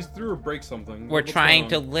to squeeze through or break something? We're What's trying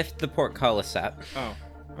to going on? lift the portcullis up. Oh,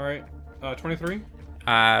 alright. 23?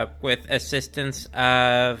 With assistance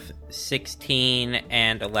of 16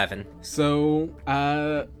 and 11. So,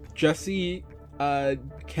 Jesse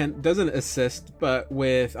doesn't assist, but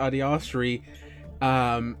with Adiosri,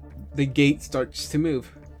 the gate starts to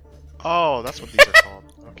move. Oh, that's what these are called.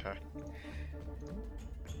 Okay.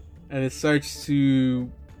 And it starts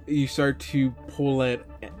to... You start to pull it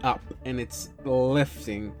up, and it's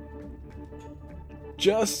lifting.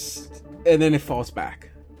 And then it falls back.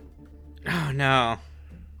 Oh, no.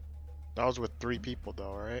 That was with 3 people,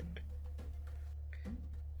 though, right?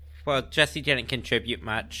 Well, Jesse didn't contribute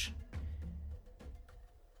much.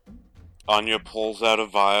 Anya pulls out a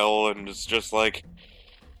vial and is just like,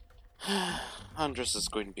 Andres is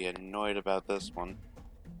going to be annoyed about this one.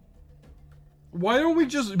 Why don't we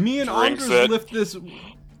just, me and Drinks Andres it. lift this?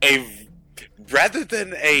 Rather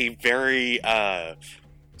than a very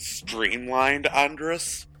streamlined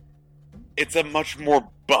Andres, it's a much more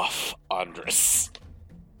buff Andres.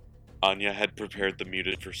 Anya had prepared the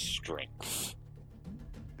muted for strength.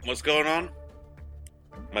 What's going on?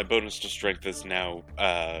 My bonus to strength is now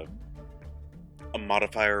a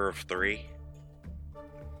modifier of 3.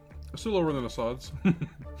 Still lower than Assad's.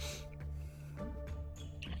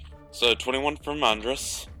 So 21 from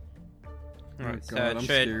Andres. Alright, God, I'm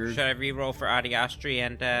scared. should I re-roll for Adiastri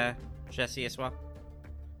and Jesse as well?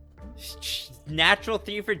 Natural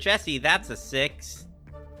 3 for Jesse, that's a 6.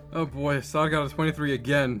 Oh boy, Assad got a 23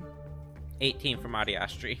 again. 18 from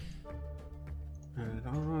Adiastri.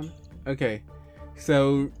 Okay,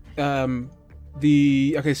 so so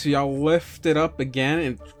y'all lift it up again,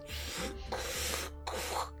 and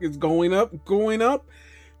it's going up.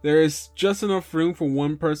 There is just enough room for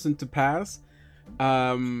one person to pass,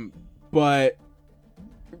 but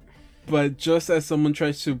just as someone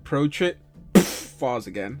tries to approach it, falls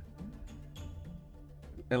again,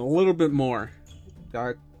 and a little bit more.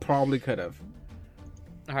 I probably could have.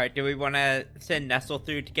 Alright, do we want to send Nestle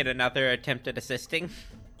through to get another attempt at assisting?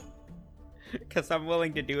 Because I'm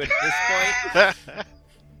willing to do it at this point.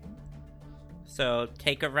 So,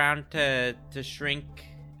 take a round to shrink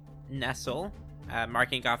Nestle,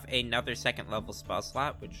 marking off another 2nd level spell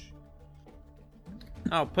slot, which...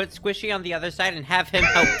 Oh, put Squishy on the other side and have him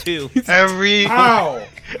help too.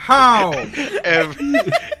 How?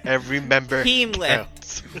 every member Team lift.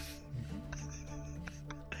 counts.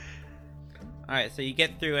 Alright, so you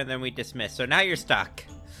get through and then we dismiss. So now you're stuck.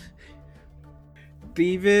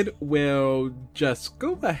 David will just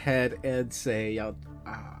go ahead and say, y'all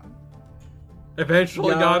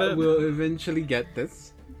Eventually got it. will eventually get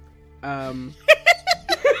this.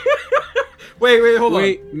 Wait, hold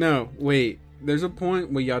on. Wait. There's a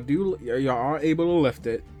point where y'all are able to lift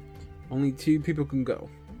it. Only 2 people can go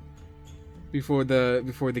before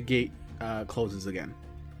the gate closes again.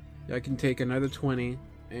 Y'all can take another 20,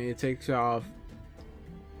 and it takes y'all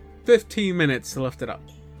 15 minutes to lift it up.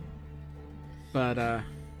 But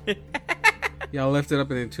y'all lift it up,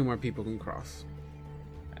 and then 2 more people can cross.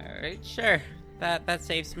 Alright, sure. That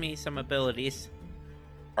saves me some abilities.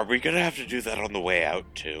 Are we gonna have to do that on the way out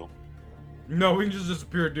too? No, we can just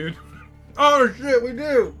disappear, dude. Oh shit, we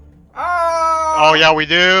do. Oh yeah, we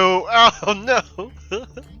do. Oh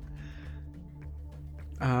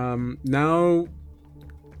no. Now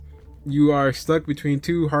you are stuck between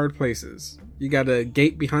 2 hard places. You got a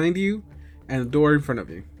gate behind you and a door in front of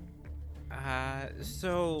you.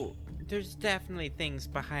 So there's definitely things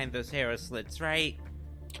behind those arrow slits, right?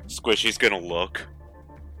 Squishy's gonna look.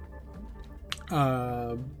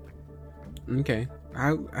 Okay.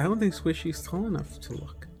 I don't think Squishy's tall enough to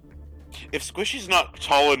look. If Squishy's not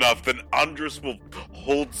tall enough, then Andres will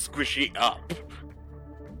hold Squishy up.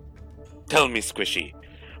 Tell me, Squishy,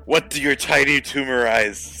 what do your tiny tumor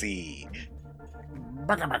eyes see?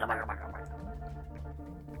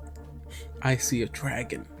 I see a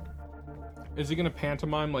dragon. Is he gonna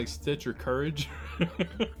pantomime like Stitch or Courage?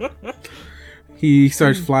 He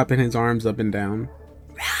starts flapping his arms up and down.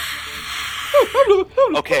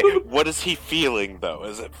 Okay, what is he feeling though?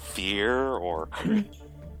 Is it fear or?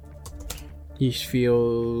 He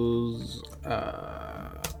feels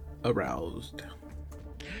aroused.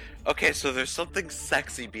 Okay, so there's something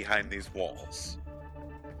sexy behind these walls.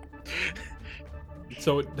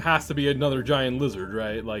 So it has to be another giant lizard,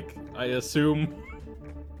 right? Like, I assume.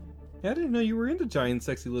 Yeah, I didn't know you were into giant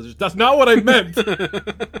sexy lizards. That's not what I meant!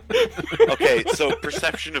 Okay, so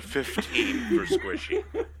perception of 15 for Squishy.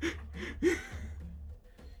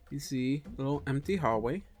 You see a little empty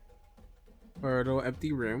hallway, or a little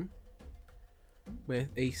empty room, with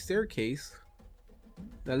a staircase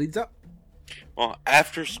that leads up. Well,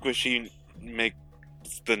 after Squishy makes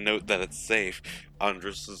the note that it's safe,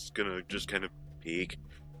 Andres is gonna just kind of peek.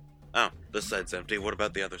 Oh, this side's empty. What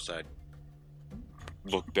about the other side?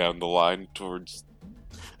 Look down the line towards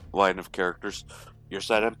line of characters. Your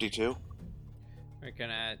side empty too? We're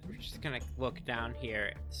just gonna look down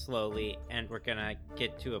here slowly, and we're gonna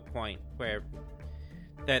get to a point where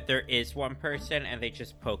that there is one person, and they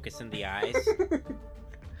just poke us in the eyes.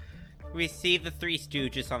 We see the Three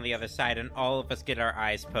Stooges on the other side, and all of us get our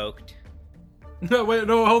eyes poked. No, wait,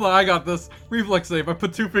 no, hold on, I got this. Reflex save, I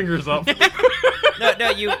put 2 fingers up.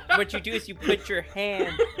 No, what you do is you put your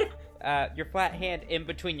hand, your flat hand in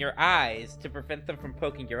between your eyes to prevent them from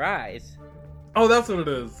poking your eyes. Oh, that's what it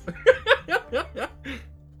is.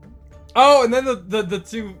 Oh, and then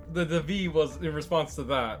the V was in response to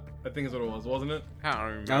that. I think is what it was, wasn't it? I don't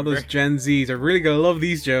remember. Now those Gen Zs are really gonna love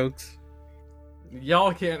these jokes.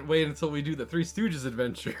 Y'all can't wait until we do the Three Stooges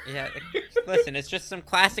adventure. Yeah, listen, it's just some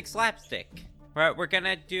classic slapstick. We're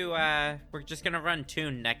gonna do, we're just gonna run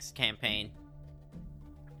Toon next campaign.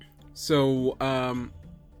 So,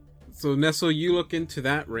 Nestle, you look into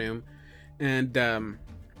that room, and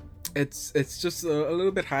it's just a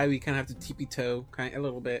little bit high. We kind of have to tippy toe, kind of a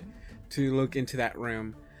little bit, to look into that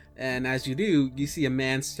room. And as you do, you see a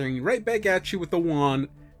man staring right back at you with a wand,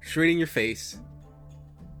 straight in your face.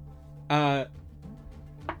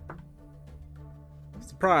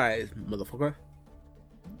 Surprise, motherfucker.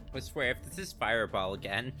 I swear, if this is Fireball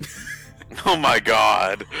again. Oh my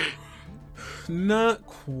god. Not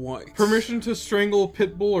quite. Permission to strangle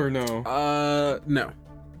Pitbull or no? No.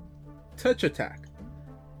 Touch attack.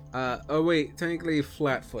 Oh wait, technically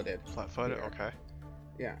flat-footed. Flat-footed. Okay.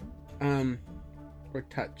 Yeah. Or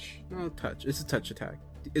touch. No, touch. It's a touch attack.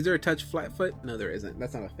 Is there a touch flat-foot? No, there isn't.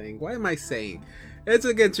 That's not a thing. What am I saying? It's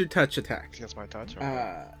against your touch attack. Against my touch.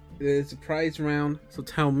 Okay. It's a prize round. So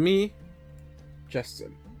tell me,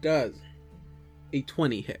 Justin, does a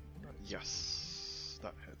 20 hit? Yes,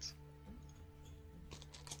 that hits.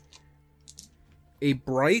 A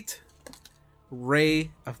bright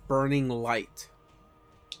ray of burning light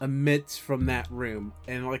emits from that room,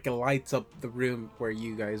 and like it lights up the room where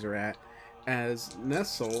you guys are at. As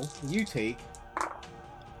Nestle, you take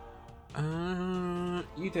a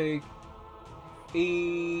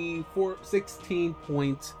 16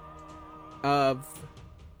 points of,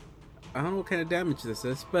 I don't know what kind of damage this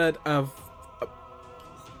is, but of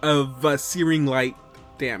searing light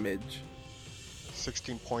damage.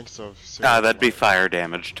 16 points of. That'd be fire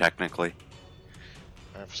damage, technically.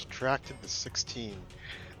 I've subtracted the 16.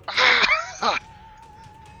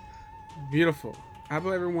 Beautiful. How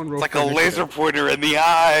about everyone roll? It's like a laser pointer in the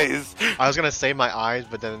eyes. I was gonna say my eyes,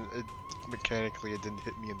 but then mechanically it didn't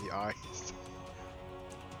hit me in the eyes.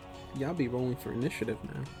 Y'all be rolling for initiative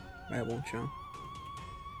now. I won't, y'all.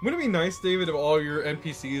 Wouldn't it be nice, David, if all your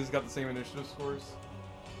NPCs got the same initiative scores?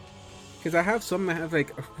 Because I have some that have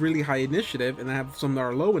like a really high initiative, and I have some that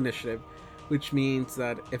are low initiative, which means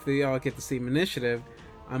that if they all get the same initiative,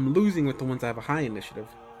 I'm losing with the ones that have a high initiative.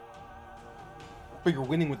 But you're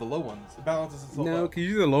winning with the low ones. It balances itself No, out. because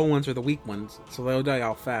usually the low ones are the weak ones, so they'll die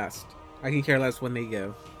all fast. I can care less when they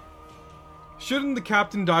go. Shouldn't the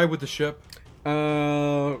captain die with the ship?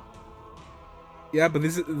 Yeah, but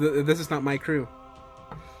this is not my crew.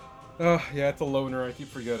 Yeah, it's a loner. I keep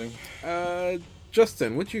forgetting.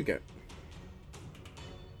 Justin, what'd you get?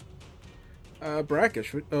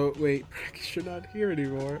 Brackish. Oh wait, Brackish, you're not here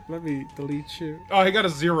anymore. Let me delete you. Oh, I got a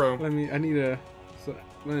 0.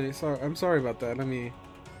 I'm sorry about that. Let me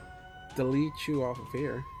delete you off of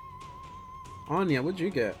here. Anya, what'd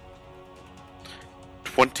you get?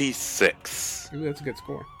 26. Ooh, that's a good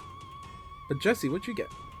score. But Jesse, what'd you get?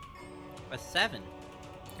 A 7.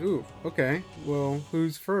 Ooh, okay. Well,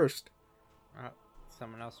 who's first?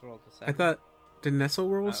 Someone else rolled a 7. I thought, did Nestle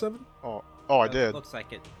roll a 7? Oh, I did. Looks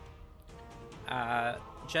like it.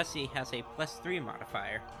 Jesse has a +3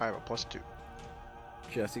 modifier. I have a +2.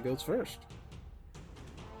 Jesse goes first.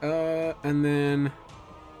 And then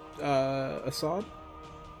Assad.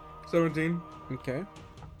 17. Okay.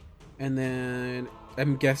 And then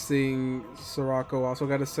I'm guessing Sirocco also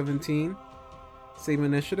got a 17. Same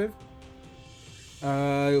initiative.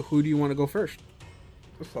 Who do you want to go first?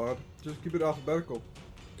 Assad. Just keep it alphabetical.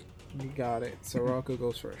 You got it. Sirocco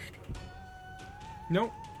goes first.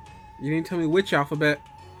 Nope. You didn't tell me which alphabet.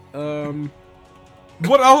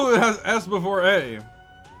 What alphabet has S before A?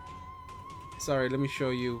 Sorry, let me show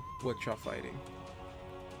you what y'all fighting.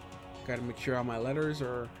 Gotta make sure all my letters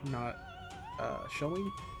are not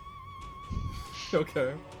showing.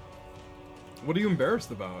 Okay. What are you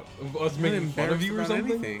embarrassed about? Of us I'm making not fun of you or embarrassed about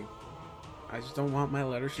something? anything. I just don't want my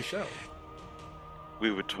letters to show.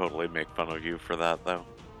 We would totally make fun of you for that, though.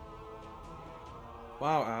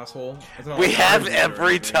 Wow, asshole. That's not We like have ours or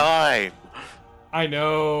every anything. time! I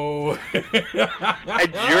know.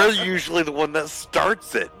 And you're usually the one that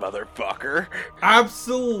starts it, motherfucker.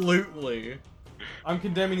 Absolutely. I'm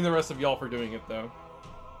condemning the rest of y'all for doing it, though.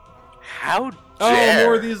 How Oh, dare!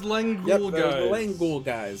 more of these Langul guys. The Lang Ghoul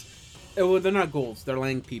guys. Well, they're not ghouls, they're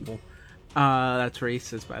Lang people. That's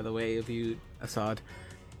racist, by the way, if you Assad.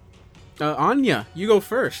 Anya, you go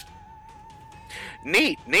first.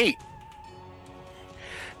 Neat.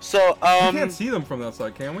 So, We can't see them from that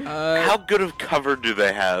side, can we? how good of cover do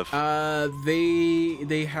they have?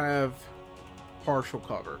 They have partial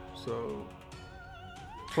cover, so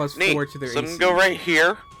 +4 Neat. to their So I'm AC. gonna go right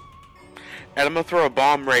here, and I'm gonna throw a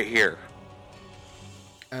bomb right here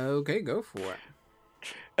Okay, go for it.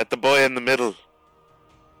 at the boy in the middle.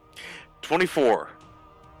 24.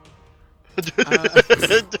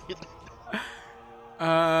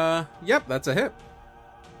 Yep, that's a hit.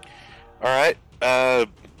 All right.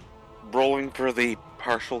 Rolling for the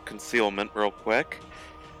partial concealment real quick.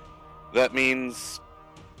 That means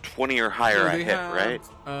 20 or higher So I they hit, have, right?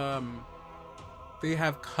 They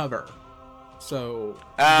have cover, so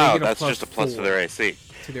Oh, they get that's just a plus to +4 their AC.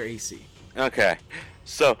 to their AC. Okay.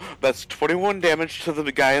 So that's 21 damage to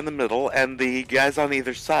the guy in the middle, and the guys on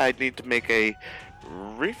either side need to make a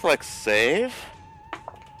reflex save.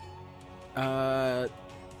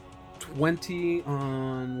 20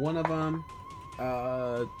 on one of them.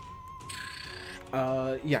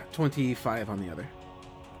 Yeah, 25 on the other.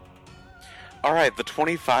 All right, the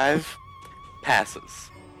 25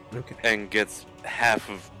 passes Okay. and gets half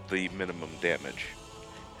of the minimum damage,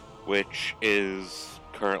 which is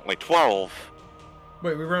currently 12.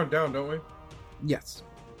 Wait, we round down, don't we? Yes.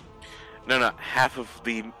 No, half of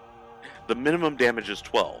the minimum damage is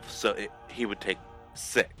 12, so he would take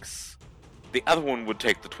 6. The other one would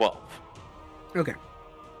take the 12. Okay.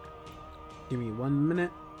 Give me 1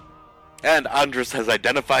 minute. And Andres has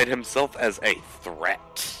identified himself as a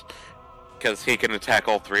threat, because he can attack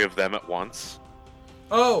all 3 of them at once.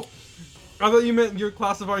 Oh! I thought you meant you're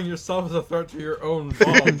classifying yourself as a threat to your own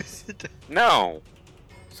bombs. No.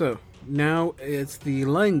 So now it's the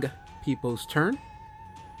Lang people's turn.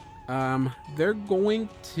 They're going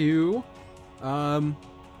to,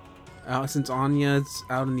 since Anya's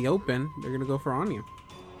out in the open, they're gonna go for Anya.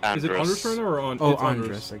 Is it Andres' turn or on? Oh, it's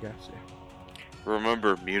Andres, I guess. Yeah.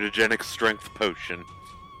 Remember, mutagenic strength potion.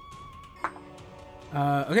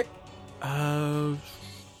 Okay.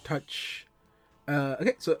 Touch.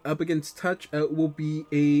 Okay, so up against touch will be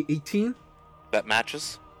a 18. That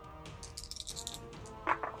matches.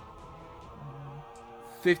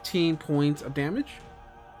 15 points of damage,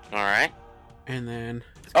 Alright. and then.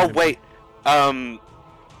 it's Oh, gonna wait.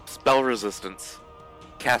 Spell resistance.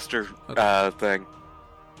 Caster, thing.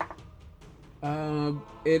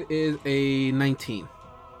 It is a 19.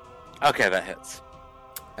 Okay, that hits.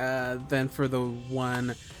 Then for the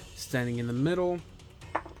one standing in the middle,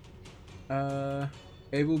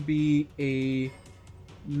 it will be a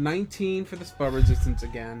 19 for the spell resistance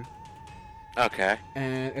again, Okay.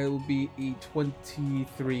 and it will be a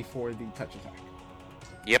 23 for the touch attack.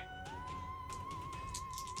 Yep.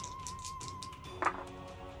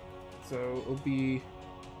 So it'll be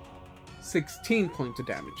 16 points of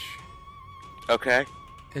damage. Okay.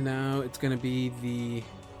 And now it's gonna be the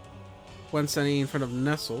one standing in front of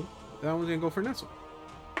Nestle. That one's gonna go for Nestle.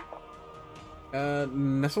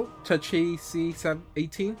 Nestle, touch AC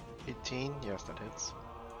 18. 18? Yes, that hits.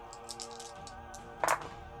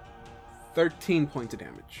 13 points of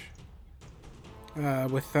damage.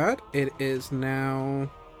 With that, it is now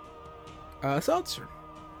Seltzer.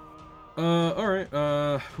 Alright,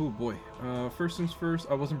 oh boy. First things first,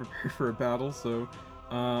 I wasn't prepared for a battle, so,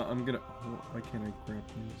 I'm gonna... Why can't I grab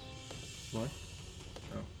these? What?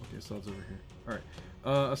 Oh, okay, Assad's over here. All right.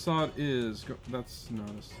 Assad is. That's not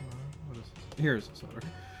Assad. What is this? Here's Assad. Okay.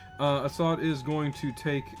 Assad is going to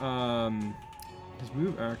take his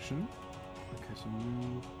move action. Okay, so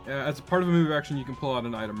move. As a part of a move action, you can pull out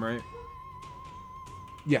an item, right?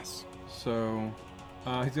 Yes. So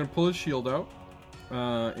he's gonna pull his shield out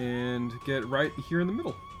and get right here in the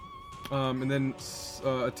middle, and then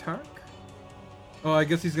attack. Oh, I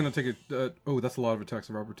guess he's gonna take a. Oh, that's a lot of attacks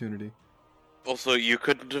of opportunity. Also, you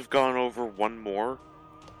couldn't have gone over one more?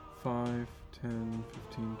 5, 10,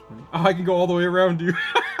 15, 20. Oh, I can go all the way around you.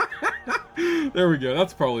 There we go.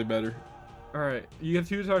 That's probably better. All right, you get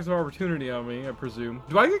 2 attacks of opportunity on me, I presume.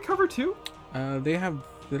 Do I get cover too? They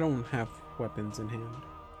don't have weapons in hand.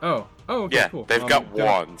 Oh, okay, Yeah, cool. they've got gonna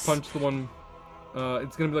wands. Punch the one.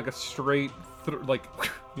 It's gonna be like a straight, like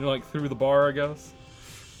like through the bar, I guess.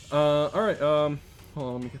 All right. Hold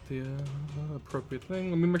on, let me get the appropriate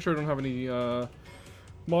thing. Let me make sure I don't have any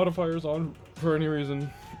modifiers on for any reason.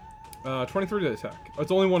 23 to attack.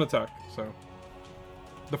 It's only one attack, so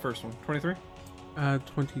the first one. 23.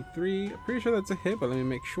 23. I'm pretty sure that's a hit, but let me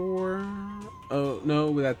make sure. Oh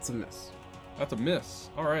no, that's a miss. That's a miss.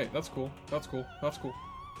 All right, that's cool. That's cool. That's cool.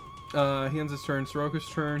 He ends his turn. Soroka's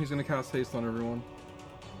turn. He's gonna cast haste on everyone.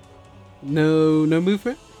 No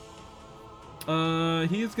movement.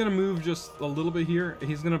 He's gonna move just a little bit here.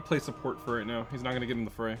 He's gonna play support for right now. He's not gonna get in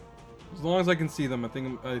the fray. As long as I can see them, I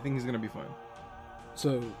think he's gonna be fine.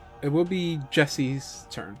 So it will be Jesse's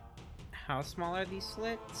turn. How small are these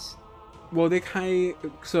slits? Well,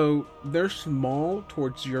 so they're small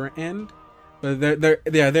towards your end, but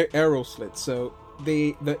they're arrow slits. So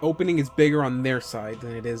the opening is bigger on their side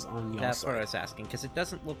than it is on your That's side. what I was asking, because it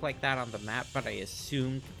doesn't look like that on the map, but I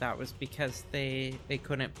assumed that was because they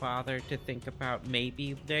couldn't bother to think about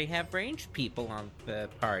maybe they have ranged people on the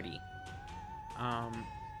party. I'm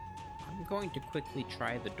going to quickly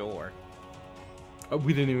try the door.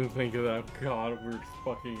 We didn't even think of that. God, we're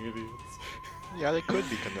fucking idiots. Yeah, they could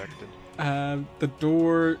be connected. The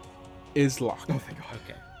door is locked. Oh, thank God.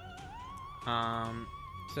 Okay.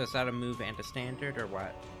 So is that a move and a standard, or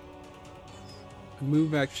what?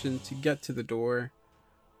 Move action to get to the door,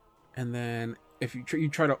 and then if you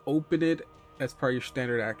try to open it as part of your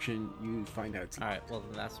standard action, you find out. Alright, well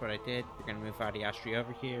then that's what I did. We're gonna move Adiastri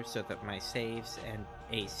over here so that my saves and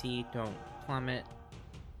AC don't plummet.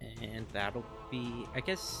 And that'll be... I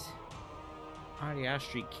guess...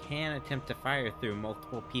 Adiastri can attempt to fire through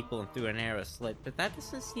multiple people and through an arrow slit, but that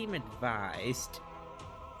doesn't seem advised.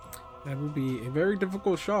 That will be a very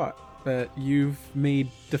difficult shot, but you've made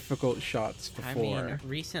difficult shots before. I mean,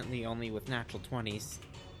 recently only with natural 20s.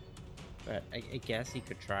 But I guess he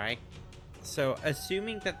could try. So,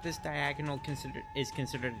 assuming that this diagonal is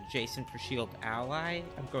considered adjacent for shield ally,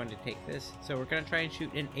 I'm going to take this. So we're going to try and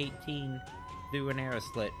shoot an 18 through an arrow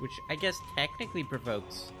slit, which I guess technically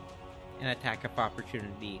provokes an attack of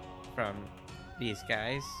opportunity from these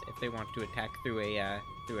guys if they want to attack through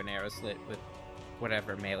an arrow slit with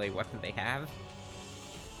whatever melee weapon they have.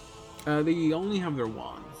 They only have their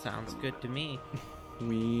wand. Sounds good to me.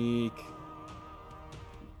 Weak.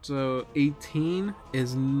 So 18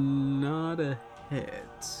 is not a hit.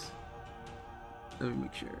 Let me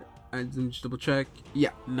make sure. Let me just double check.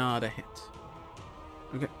 Yeah, not a hit.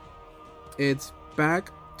 Okay. It's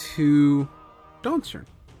back to Dawn's turn.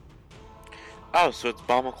 Oh, so it's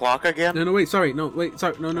bomb o'clock again? No, wait, sorry. No, wait,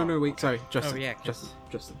 sorry. No, wait, sorry. Justin. Oh, yeah, 'cause-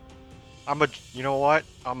 Justin. You know what?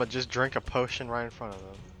 I'm gonna just drink a potion right in front of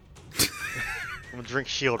them. I'm gonna drink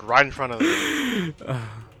shield right in front of them.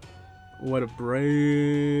 What a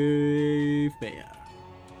brave man.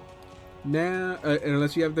 Now,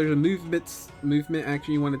 unless there's a movement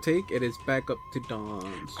action you want to take, it is back up to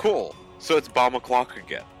Dawn's. Cool. So it's bomb o'clock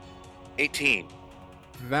again. 18.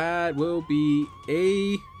 That will be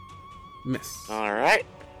a miss. Alright.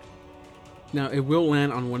 Now, it will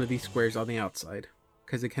land on one of these squares on the outside,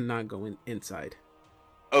 because it cannot go inside.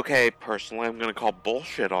 Okay, personally, I'm gonna call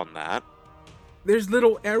bullshit on that. There's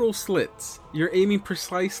little arrow slits. You're aiming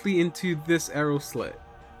precisely into this arrow slit.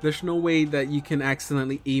 There's no way that you can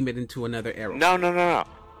accidentally aim it into another arrow. No.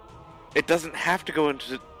 It doesn't have to go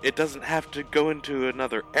into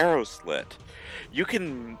another arrow slit. You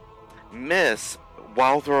can miss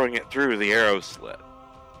while throwing it through the arrow slit.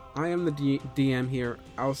 I am the DM here.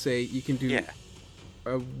 I'll say you can do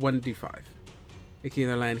a 1d5. It can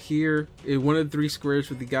either land here, in one of the 3 squares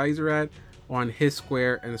where the guys are at, or on his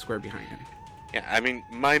square and the square behind him. Yeah, I mean,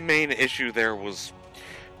 my main issue there was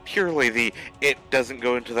purely it doesn't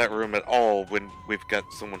go into that room at all when we've got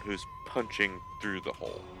someone who's punching through the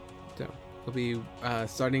hole. So it'll be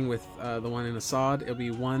starting with the one in Assad. It'll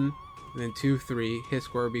be 1 And then 2, 3. His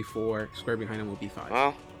square will be 4. Square behind him will be 5.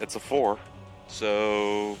 Well, it's a 4.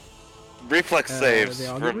 So reflex saves. They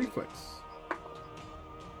all for- get reflex.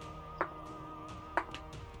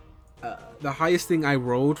 The highest thing I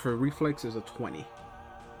rolled for reflex is a 20.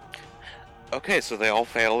 Okay, so they all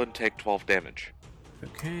fail and take 12 damage.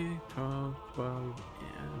 Okay, 12, 12,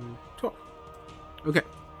 and 12. Okay.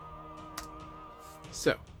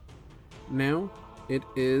 So, now it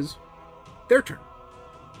is their turn.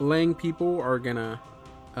 Lang people are gonna...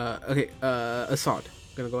 Assad,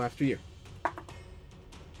 gonna go after you.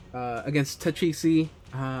 Against Tachisi,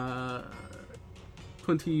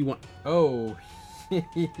 21. Oh,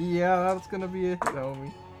 yeah, that's gonna be a hit,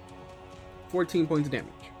 homie. 14 points of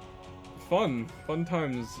damage. Fun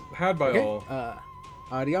times had by Okay, all.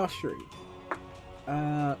 Ariashri.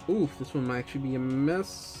 This one might actually be a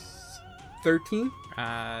miss. 13?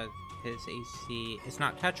 His AC is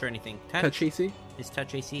not touch or anything. Touch AC? His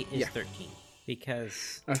touch AC is Yeah. 13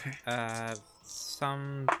 because Okay. at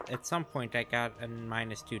some point I got a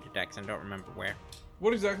 -2 to Dex and don't remember where.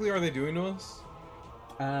 What exactly are they doing to us?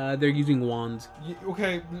 They're using wands.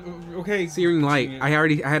 Okay. Searing Light. I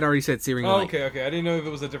had already said Searing Oh, Light. okay. I didn't know if it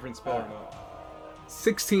was a different spell or not.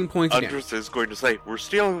 16 points of damage. Undress is going to say, "We're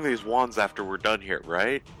stealing these wands after we're done here,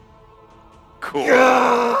 right?" Cool.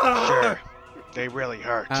 Sure. They really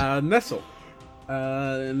hurt. Nestle.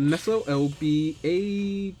 Nestle, it'll be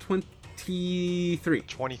a 23.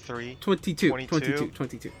 23. 22. 22?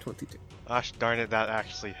 22. Gosh darn it, that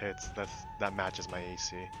actually hits. That matches my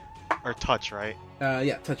AC. Or touch, right?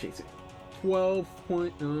 Yeah, touch AC. 12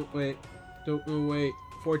 point... wait.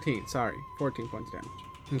 14. Sorry. 14 points of damage.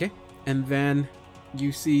 Okay. And then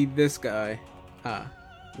you see this guy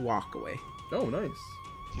walk away. Oh, nice.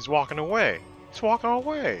 He's walking away. He's walking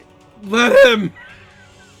away. Let him.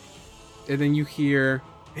 And then you hear...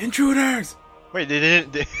 Intruders! Wait, did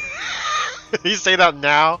he say that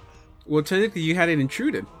now? Well, technically you had it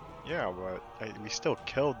intruded. Yeah, but we still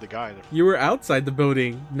killed the guy. You were outside the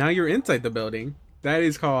building. Now you're inside the building. That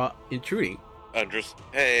is called intruding. Undress,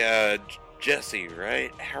 hey, Jesse,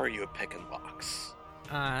 right? How are you at picking locks?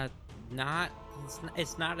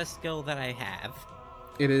 It's not a skill that I have.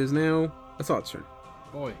 It is now Assad's turn.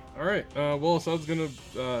 Boy. All right. Well, Assad's gonna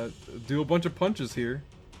do a bunch of punches here.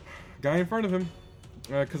 Guy in front of him.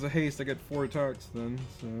 Because of haste, I get 4 attacks then.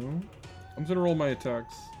 So I'm gonna roll my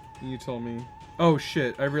attacks. And you tell me. Oh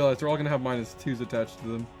shit! I realized they're all gonna have -2s attached to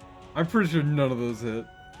them. I'm pretty sure none of those hit.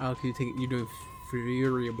 Oh, you're doing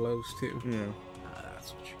fury blows too. Yeah.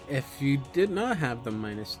 That's what if you did not have the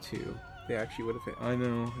 -2, they actually would have hit. I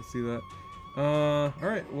know. I see that. All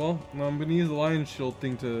right. Well, I'm gonna use the Lion Shield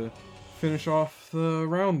thing to finish off the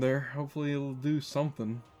round there. Hopefully, it'll do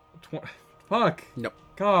something. Fuck. Nope.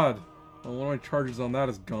 God. Well, one of my charges on that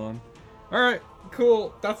is gone. All right.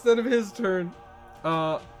 Cool. That's the end of his turn.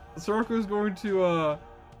 Soroku's going to.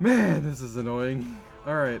 Man, this is annoying.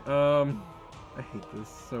 All right. I hate this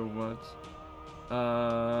so much.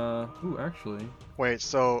 Ooh, actually. Wait,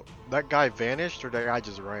 so that guy vanished or that guy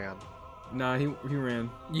just ran? Nah, he ran.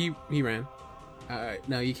 He ran.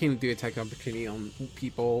 No, you can't do attack opportunity on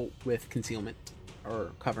people with concealment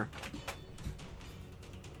or cover.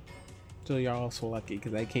 So you're also lucky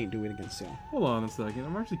because I can't do it against you. Hold on a second.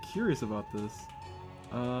 I'm actually curious about this.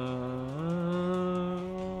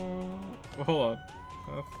 Well, hold on.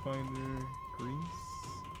 Pathfinder Grease.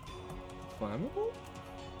 Flammable?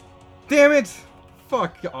 Damn it!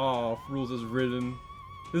 Fuck off. Rules is written.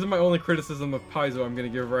 This is my only criticism of Paizo I'm gonna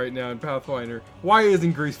give right now in Pathfinder. Why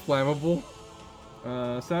isn't grease flammable?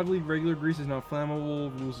 Sadly, regular grease is not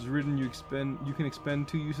flammable. Rules is written. You can expend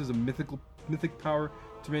 2 uses of mythic power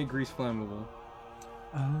to make grease flammable.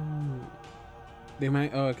 Oh. They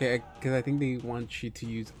might. Oh, okay. Because I think they want you to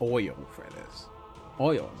use oil for this.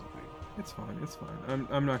 Oil is a thing. It's fine. It's fine.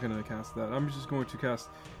 I'm not gonna cast that. I'm just going to cast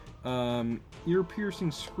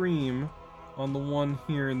ear-piercing scream on the one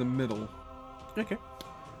here in the middle. Okay.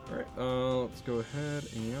 All right. Let's go ahead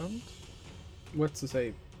and. What's the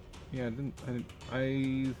save? Yeah, I didn't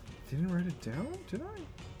write it down, did I?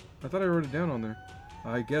 I thought I wrote it down on there.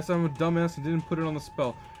 I guess I'm a dumbass and didn't put it on the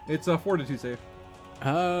spell. It's a Fortitude save.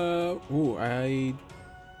 I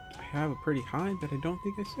have a pretty high, but I don't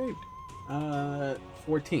think I saved.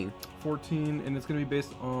 14. 14, and it's gonna be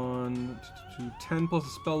based on 10 plus a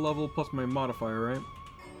spell level plus my modifier, right?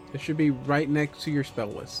 It should be right next to your spell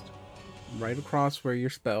list. Right across where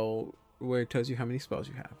where it tells you how many spells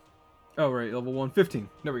you have. Oh, right, level 1, 15.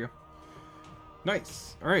 There we go.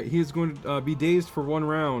 Nice. Alright, he is going to be dazed for 1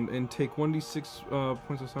 round and take 1d6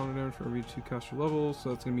 points of sound damage for every 2 caster levels. So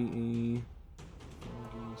that's going to be a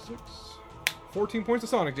 1d6. 14 points of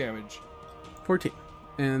sonic damage. 14.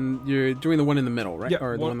 And you're doing the one in the middle, right? Yeah,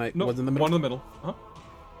 Or the one that no, was in the middle? One in the middle. Huh?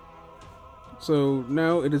 So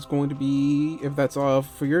now it is going to be, if that's all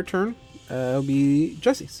for your turn, it'll be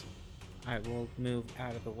Jesse's. I will move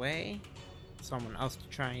out of the way. Someone else to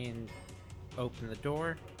try and open the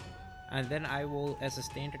door. And then I will, as a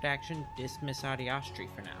standard action, dismiss Adiastri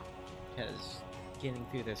for now. Because getting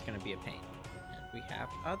through this is going to be a pain. And we have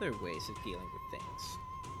other ways of dealing with things.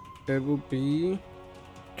 It will be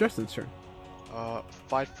Justin's turn.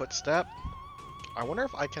 5-foot step. I wonder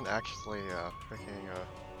if I can actually,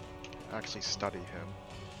 actually study him.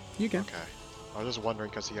 You can. Okay. I was just wondering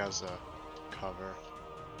because he has cover.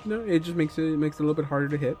 No, it just makes it a little bit harder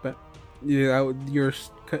to hit, but yeah, your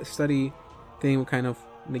study thing will kind of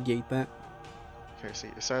negate that. Okay, see,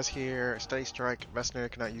 it says here, Steady Strike. Mercenary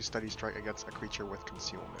cannot use Steady Strike against a creature with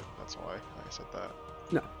concealment. That's why I said that.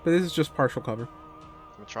 No, but this is just partial cover.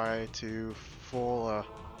 I'm gonna try to full.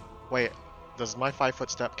 Wait, does my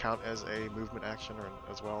 5-foot step count as a movement action or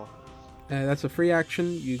as well? That's a free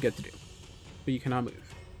action you get to do, but you cannot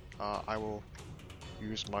move. I will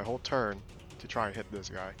use my whole turn to try and hit this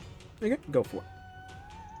guy. Okay, go for it.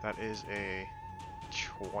 That is a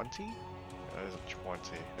 20. That is a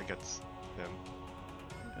 20 against him.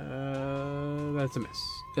 That's a miss.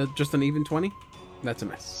 Just an even 20? That's a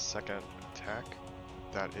miss. Second attack.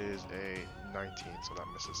 That is a 19, so that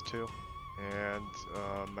misses too. And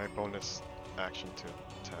my bonus action to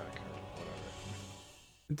attack or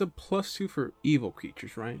whatever. It's a +2 for evil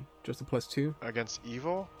creatures, right? Just a +2? Against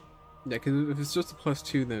evil? Yeah, because if it's just a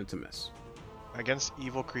 +2, then it's a miss. Against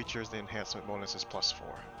evil creatures, the enhancement bonus is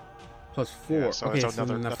 +4. +4. Yeah, so okay, it's so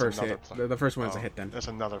another, then the that's first another hit. plus. The first one is a hit then. That's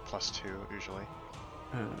another +2 usually.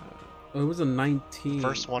 It was a 19.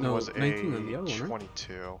 First one no, was 19 a on the other one, right?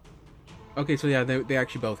 22. Okay, so yeah, they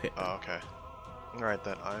actually both hit. Oh, okay. Alright,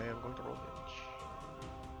 then I am going to roll damage.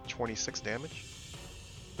 26 damage?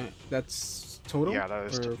 That's total? Yeah, that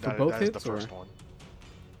is, Or that, for both that is hits, the first or? one.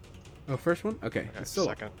 Oh, first one? Okay, Okay, it's still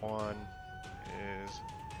second one is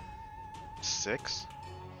 6.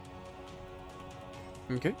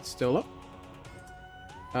 Okay, still up.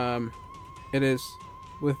 It is.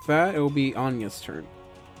 With that, it will be Anya's turn.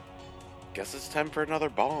 Guess it's time for another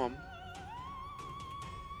bomb.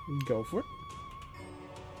 Go for it.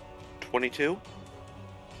 22.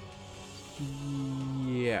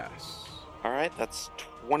 Yes. Alright, that's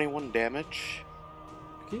 21 damage.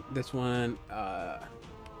 Okay, this one,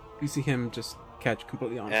 you see him just catch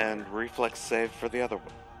completely on And fire. reflex save for the other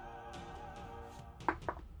one.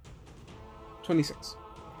 26.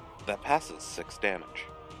 That passes 6 damage.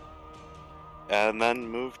 And then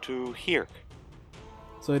move to here.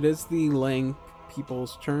 So it is the Lang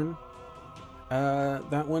people's turn.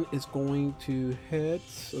 That one is going to hit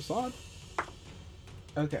Assad.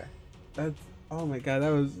 Okay. That's, oh my god,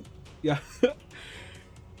 that was, yeah.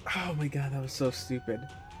 Oh my god, that was so stupid.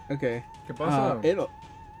 Okay. ¿Qué pasa?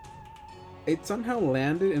 It somehow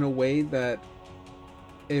landed in a way that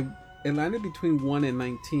it landed between 1 and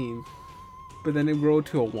 19, but then it rolled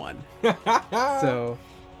to a 1. So,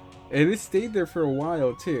 and it stayed there for a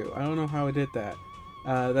while too. I don't know how it did that.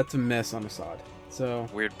 That's a miss on Assad. So,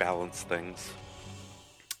 Weird balance things.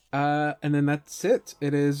 and then that's it.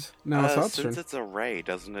 It is now Assad's Since turn. it's a ray,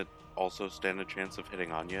 doesn't it also stand a chance of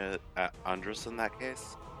hitting Anya at Andrus in that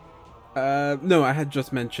case? No, I had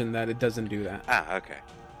just mentioned that it doesn't do that. Ah, okay.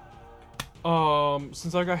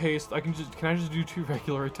 Since I got haste, can I just do 2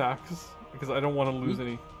 regular attacks? Because I don't want to lose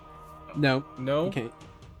any. No, No? you can't.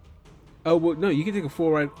 Oh well, no, you can take a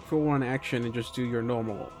full one action and just do your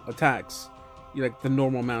normal attacks, like the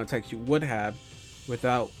normal amount of attacks you would have,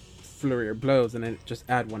 without flurry or blows, and then just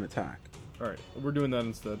add 1 attack. Alright, we're doing that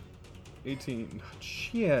instead. 18.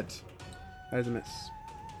 Shit. That is a miss.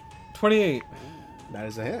 28. That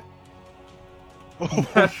is a hit.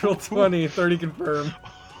 Natural 20. 30 confirm.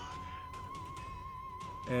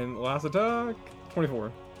 And last attack.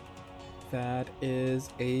 24. That is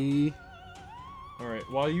a. Alright,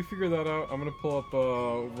 while you figure that out, I'm gonna pull up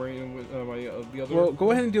the other. Well,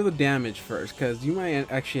 go ahead and do the damage first, because you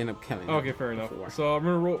might actually end up killing. him Okay, fair enough. before. So I'm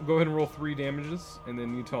gonna go ahead and roll 3 damages, and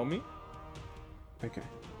then you tell me. Okay.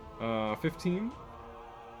 15,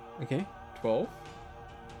 Okay. 12,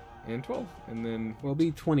 and 12. And then Will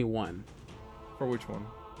be 21. for which one?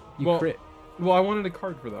 You Well- crit. Well, I wanted a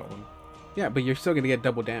card for that one. Yeah, but you're still gonna get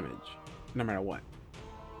double damage, no matter what.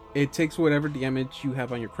 It takes whatever damage you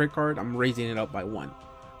have on your crit card. I'm raising it up by 1.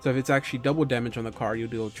 So if it's actually double damage on the card, you'll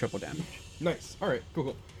do triple damage. Nice. Alright,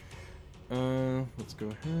 cool. Let's go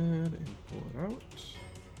ahead and pull it out.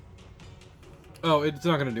 Oh, it's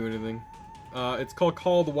not gonna do anything. It's called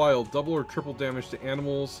Call of the Wild. Double or triple damage to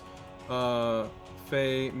animals,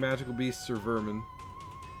 fae, magical beasts, or vermin.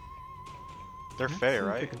 They're That fair, seems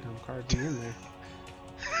right? like a dumb card to be in there.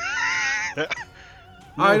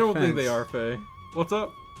 No I don't think they offense. are Fae. What's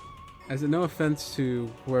up? I said no offense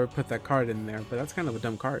to whoever put that card in there, but that's kind of a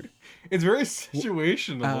dumb card. It's very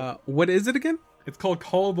situational. What is it again? It's called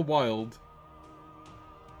Call of the Wild.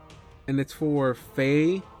 And it's for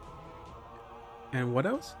Fae. And what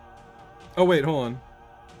else? Oh wait, hold on.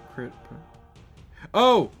 Crit.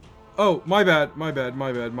 Oh, my bad.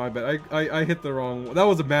 I hit the wrong one. That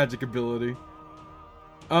was a magic ability.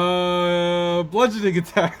 Bludgeoning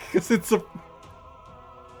attack because it's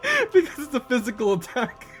a physical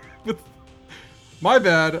attack. With my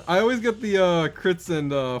bad. I always get the crits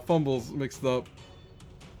and fumbles mixed up.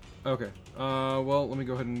 Okay. Well, let me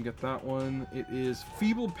go ahead and get that one. It is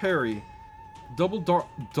Feeble Parry. Double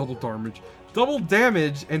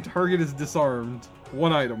damage, and target is disarmed.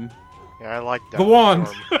 One item. Yeah, I like that. The wand.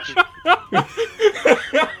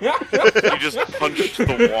 You just punched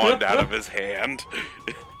the wand out of his hand.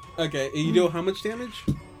 Okay, you know how much damage?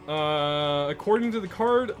 According to the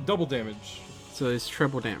card, double damage. So it's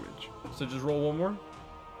triple damage. So just roll one more.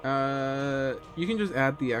 You can just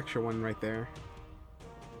add the extra one right there.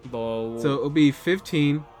 So So it'll be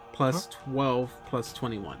 15 plus 12 plus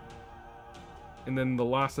 21. and then the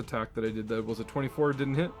last attack that I did, that was a 24,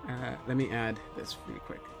 didn't hit. Let me add this really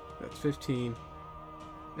quick. That's 15.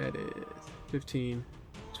 That is 15,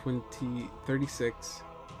 20, 36.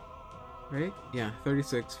 Right? Yeah,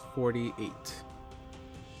 36, 48.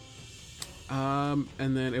 And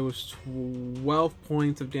then it was 12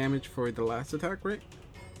 points of damage for the last attack, right?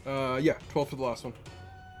 Yeah, 12 for the last one.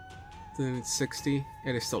 Then it's 60.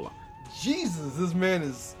 It is still up. Jesus, this man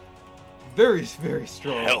is very, very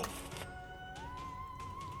strong. Health.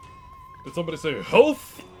 Did somebody say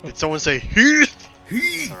health? Did someone say heath?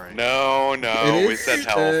 Alright. No, we said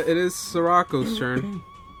health. It is Sirako's turn.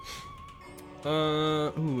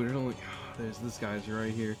 Ooh, there's only there's this guy's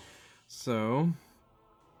right here. So,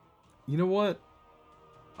 you know what?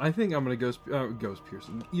 I think I'm gonna ghost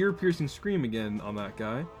piercing, ear piercing scream again on that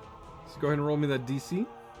guy. So go ahead and roll me that DC.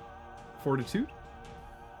 Fortitude.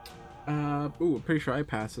 I'm pretty sure I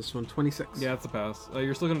passed this one. 26. Yeah, it's a pass.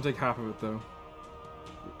 You're still gonna take half of it though.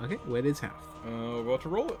 Okay, what is half? About to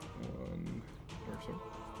roll it. One, or so.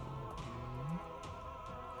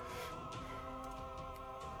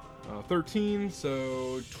 13,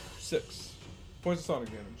 so 6 points of sonic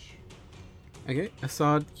damage. Okay,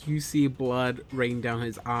 Assad, you see blood rain down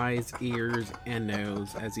his eyes, ears, and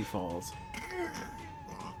nose as he falls.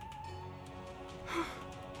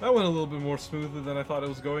 That went a little bit more smoothly than I thought it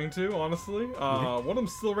was going to, honestly. One of them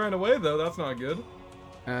still ran away, though. That's not good.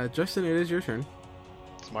 Justin, it is your turn.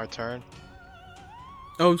 It's my turn.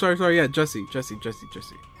 Oh, I'm sorry. Yeah, Jesse.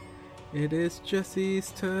 It is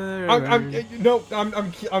Jesse's turn.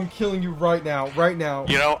 I'm killing you right now.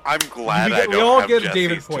 You know, I'm glad I don't we all have get a Jesse's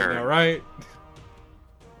David point turn. now, right?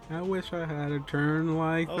 I wish I had a turn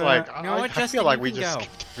like I was that. like, You know what, I Justin, feel like you we can just go.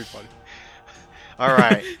 skipped everybody.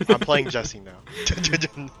 Alright, I'm playing Jesse now.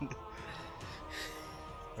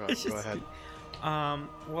 Alright, It's go just- ahead.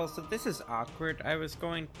 Well, so this is awkward. I was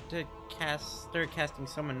going to start casting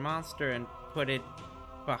Summon Monster and put it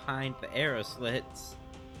behind the arrow slits.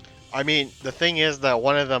 I mean, the thing is that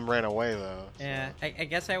one of them ran away, though. so- Yeah, I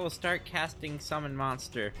guess I will start casting Summon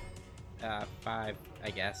Monster. 5, I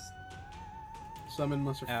guess. Summon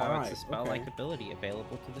Monster 5. Oh, it's a spell-like ability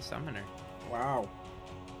available to the summoner. Wow.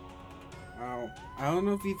 I don't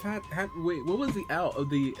know if you've had wait, what was the elf? Oh,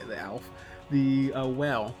 the elf. The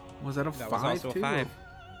well. Was that a That 5 was also a too? 5.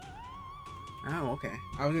 Oh, okay.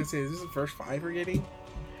 I was gonna say, is this the first 5 we're getting?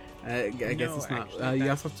 I guess No, it's not. actually, You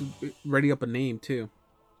that's- also have to ready up a name too.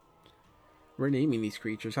 We're naming these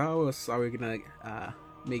creatures. How else are we gonna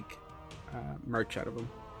make merch out of them?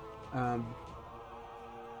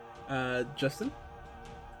 Justin?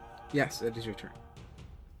 Yes, it is your turn.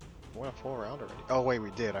 We went a full round already. Oh wait,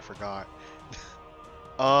 we did. I forgot.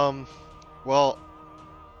 Well,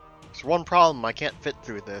 there's one problem. I can't fit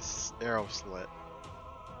through this arrow slit,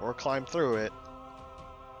 or climb through it.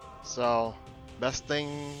 So, best thing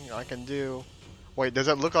I can do. Wait, does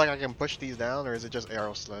it look like I can push these down, or is it just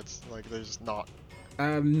arrow slits? Like there's just not.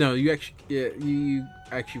 No, you actually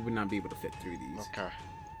would not be able to fit through these. Okay.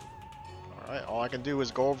 All right. All I can do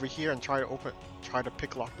is go over here and try to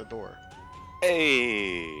pick lock the door.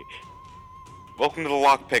 Hey! Welcome to the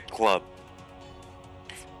Lockpick Club.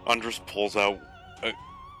 Andres pulls out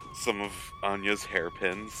some of Anya's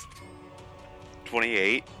hairpins.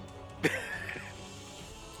 28.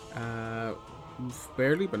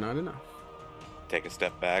 Barely, but not enough. Take a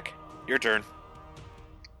step back. Your turn.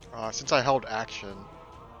 Since I held action,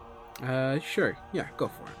 Sure. Yeah, go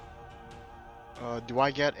for it. do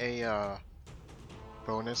I get a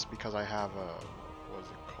bonus because I have a what is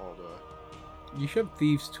it called? You should have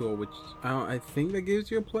Thieves Tool, which I think that gives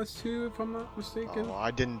you a +2 if I'm not mistaken. Oh, I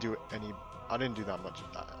didn't do that much.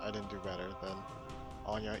 I didn't do better than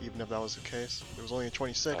Anya, even if that was the case. It was only a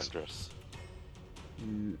 26. Andrus.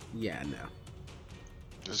 Yeah, no.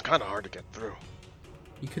 It's kind of hard to get through.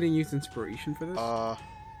 You couldn't use Inspiration for this?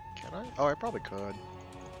 Can I? Oh, I probably could.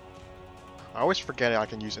 I always forget I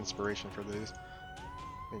can use Inspiration for these.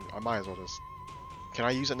 I mean, I might as well just... Can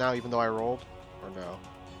I use it now even though I rolled? Or no?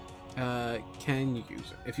 Can you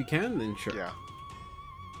use it? If you can, then sure. Yeah.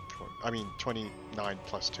 29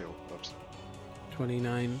 plus 2. Whoops.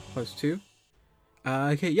 29 plus 2.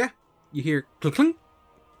 Okay, yeah. You hear click clink.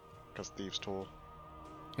 Because Thieves' Tool.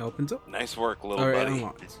 It opens up. Nice work, little Or it buddy.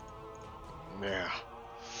 unlocks. Yeah.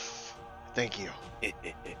 Thank you.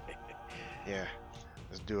 Yeah.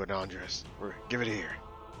 Let's do it, Andres. Give it here.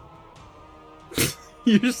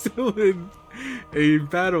 You're still in a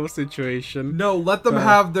battle situation. No, let them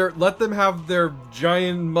have their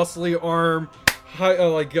giant muscly arm,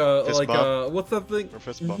 Fist bump? what's that thing? Or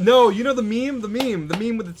fist bump? No, you know the meme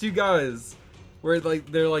with the two guys, where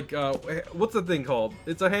they're like, what's that thing called?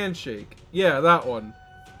 It's a handshake. Yeah, that one.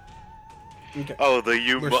 Okay. Oh, the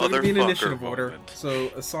you We're still gonna be in motherfucker initiative order. moment. So,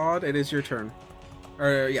 Assad, it is your turn.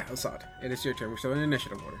 Or, yeah, Assad, it is your turn. We're still in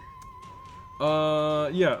initiative order.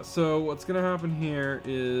 Yeah. So what's gonna happen here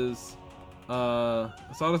is,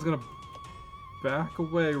 Asada's gonna back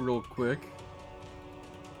away real quick.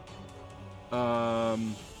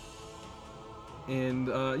 And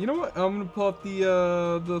you know what? I'm gonna pull out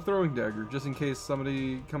the throwing dagger just in case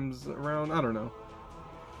somebody comes around. I don't know.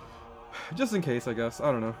 Just in case, I guess.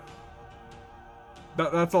 I don't know.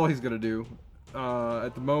 That's all he's gonna do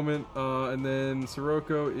at the moment. And then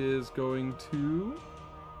Sirocco is going to.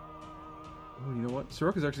 Oh, you know what?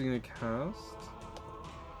 Soroka's actually gonna cast.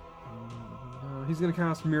 He's gonna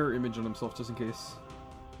cast Mirror Image on himself just in case.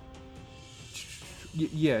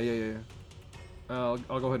 Yeah. I'll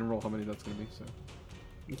go ahead and roll how many that's gonna be. So.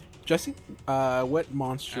 Jesse, what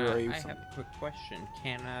monster are you I from? have a quick question.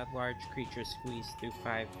 Can a large creature squeeze through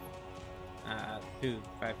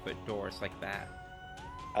 5-foot doors like that?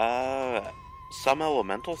 Some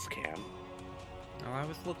elementals can. Well, I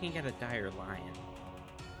was looking at a dire lion.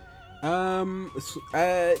 Yeah,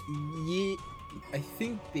 I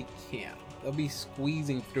think they can. They'll be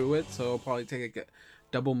squeezing through it, so it'll probably take a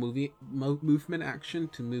double movement action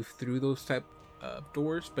to move through those type of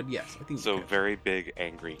doors. But yes, I think So they can. very big,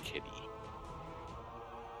 angry kitty.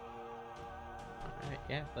 Alright,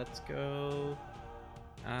 yeah, let's go.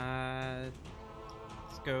 Let's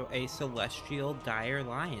go a celestial dire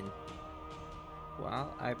lion.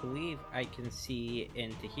 Well, I believe I can see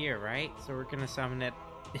into here, right? So we're gonna summon it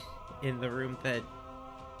in the room that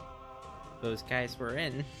those guys were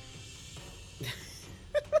in.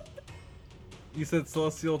 You said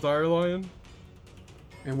Celestial Dire Lion?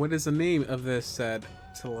 And what is the name of this said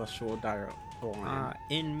celestial dire lion?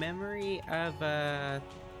 In memory of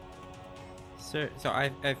so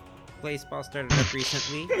I've played Ball started up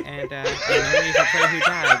recently, and in memory of a player who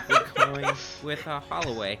died, we're going with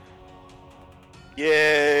Holloway.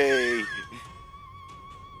 Yay!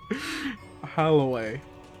 Holloway.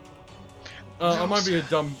 I might be a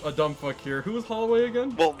dumb fuck here. Who was Holloway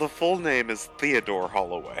again? Well, the full name is Theodore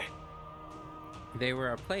Holloway. They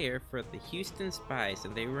were a player for the Houston Spies,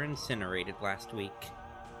 and they were incinerated last week.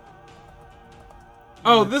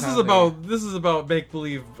 Oh, That's this how is about make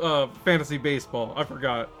believe fantasy baseball. I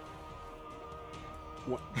forgot.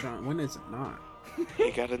 What, John? When is it not?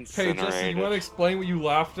 He got Hey, incinerated. Jesse, you want to explain what you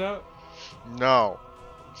laughed at? No.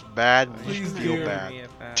 It's bad. And you Please feel do. bad. Memory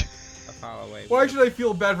of Holloway. Why should I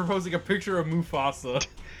feel bad for posting a picture of Mufasa?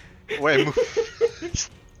 Wait, move.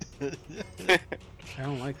 I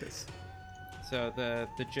don't like this. So the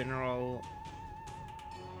general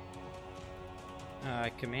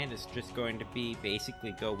command is just going to be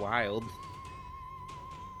basically go wild.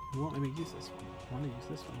 It won't let me use this one. I want to use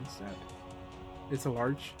this one instead. It's a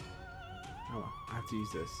large. Oh well, I have to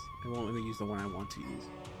use this. It won't let me use the one I want to use.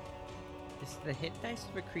 Is the hit dice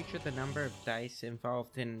of a creature the number of dice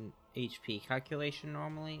involved in HP calculation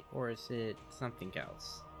normally, or is it something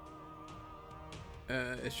else?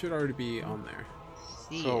 It should already be on there.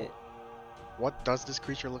 See So- it. What does this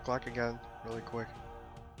creature look like again? Really quick.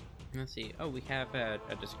 Let's see. Oh, we have a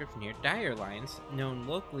description here. Dire lions, known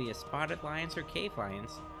locally as spotted lions or cave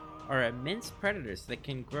lions, are immense predators that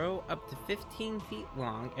can grow up to 15 feet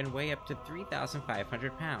long and weigh up to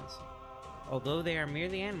 3,500 pounds. Although they are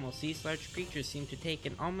merely animals, these large creatures seem to take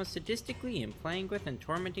an almost sadistic glee in playing with and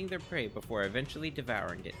tormenting their prey before eventually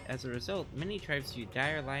devouring it. As a result, many tribes view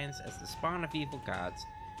dire lions as the spawn of evil gods.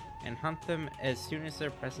 and hunt them as soon as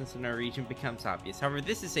their presence in our region becomes obvious. However,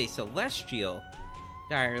 this is a celestial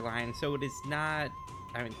dire lion, so it is not...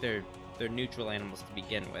 I mean, they're neutral animals to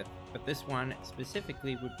begin with, but this one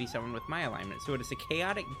specifically would be someone with my alignment, so it is a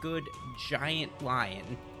chaotic good giant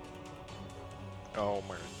lion. Oh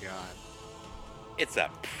my god. It's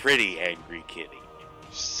a pretty angry kitty.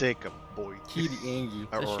 Sick of boy. Kitty angry.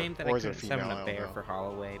 It's a shame that I is it couldn't summon female? a I bear don't know. for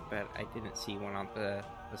Holloway, but I didn't see one on the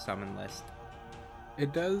summon list.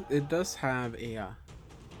 It does have a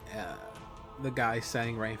the guy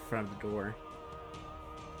standing right in front of the door.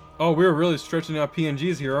 Oh, we're really stretching out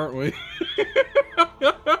PNGs here, aren't we?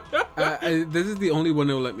 This is the only one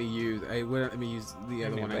they'll let me use. I wouldn't let me use the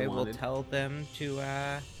other one I Anyway, we'll wanted. tell them to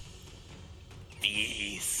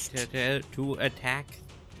Beast. to attack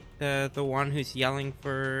the one who's yelling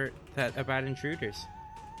for that about intruders.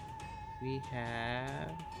 We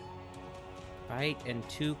have bite and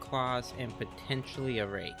 2 claws and potentially a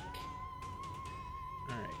rake.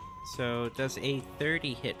 All right. So does a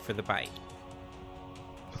 30 hit for the bite?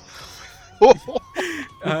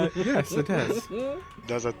 Yes, it does.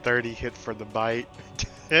 Does a 30 hit for the bite?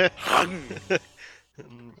 Hung.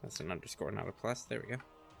 That's an underscore, not a plus. There we go.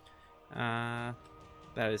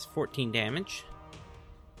 That is 14 damage.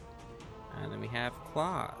 And then we have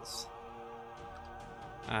claws.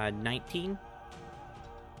 19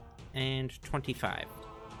 and 25.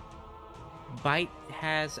 Bite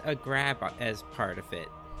has a grab as part of it.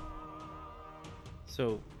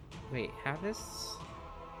 So, wait, how does...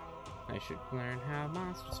 I should learn how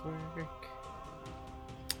monsters work.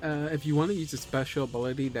 If you want to use a special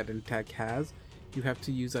ability that an attack has, you have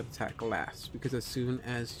to use that attack last, because as soon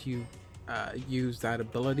as you use that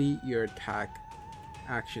ability, your attack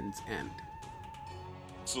actions end.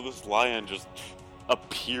 So this lion just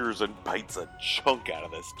appears and bites a chunk out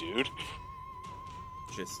of this dude.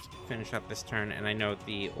 Just finish up this turn, and I know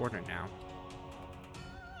the order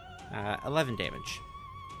now. 11 damage.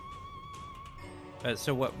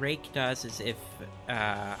 So what Rake does is if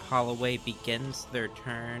Holloway begins their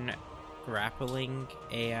turn grappling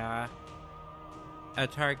a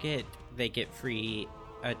target, they get 2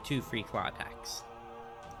 free claw attacks.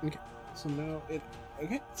 Okay, so now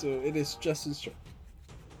so it is Justin's turn.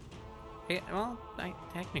 Okay, well,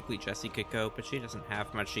 technically Jessie could go, but she doesn't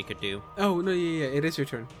have much she could do. Oh no, yeah, it is your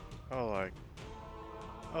turn. Oh,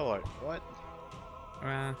 what?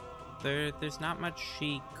 There's not much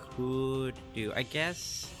she could do. I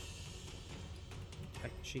guess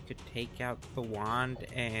she could take out the wand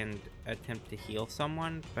and attempt to heal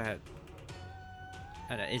someone, but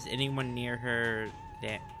is anyone near her?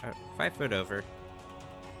 5 foot over.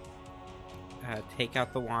 Take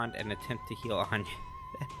out the wand and attempt to heal Anya.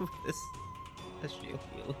 This shield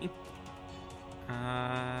healing.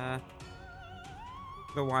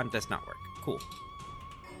 The wand does not work. Cool.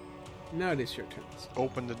 Now it is your turn.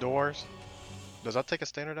 Open the doors. Does that take a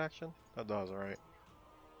standard action? That does, alright.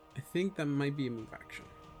 I think that might be a move action.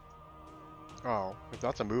 Oh, if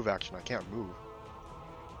that's a move action, I can't move.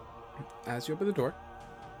 As you open the door,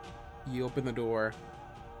 you open the door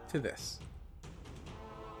to this.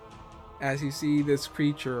 As you see this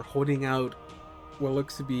creature holding out what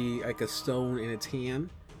looks to be like a stone in its hand,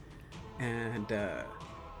 and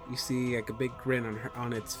you see like a big grin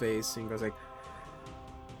on its face, and it goes like,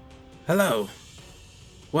 "Hello,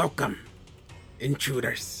 welcome,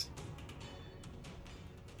 intruders.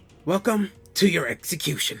 Welcome to your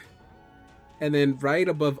execution." And then right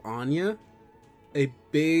above Anya, a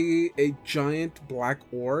giant black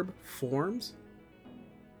orb forms,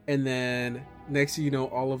 and then next thing you know,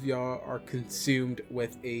 all of y'all are consumed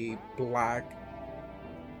with a black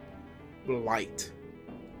light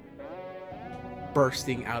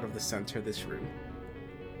bursting out of the center of this room.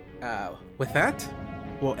 With that,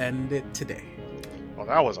 we'll end it today. Well,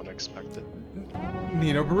 that was unexpected.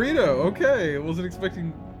 Nino Burrito. Okay, wasn't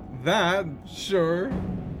expecting that. Sure.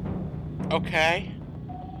 Okay.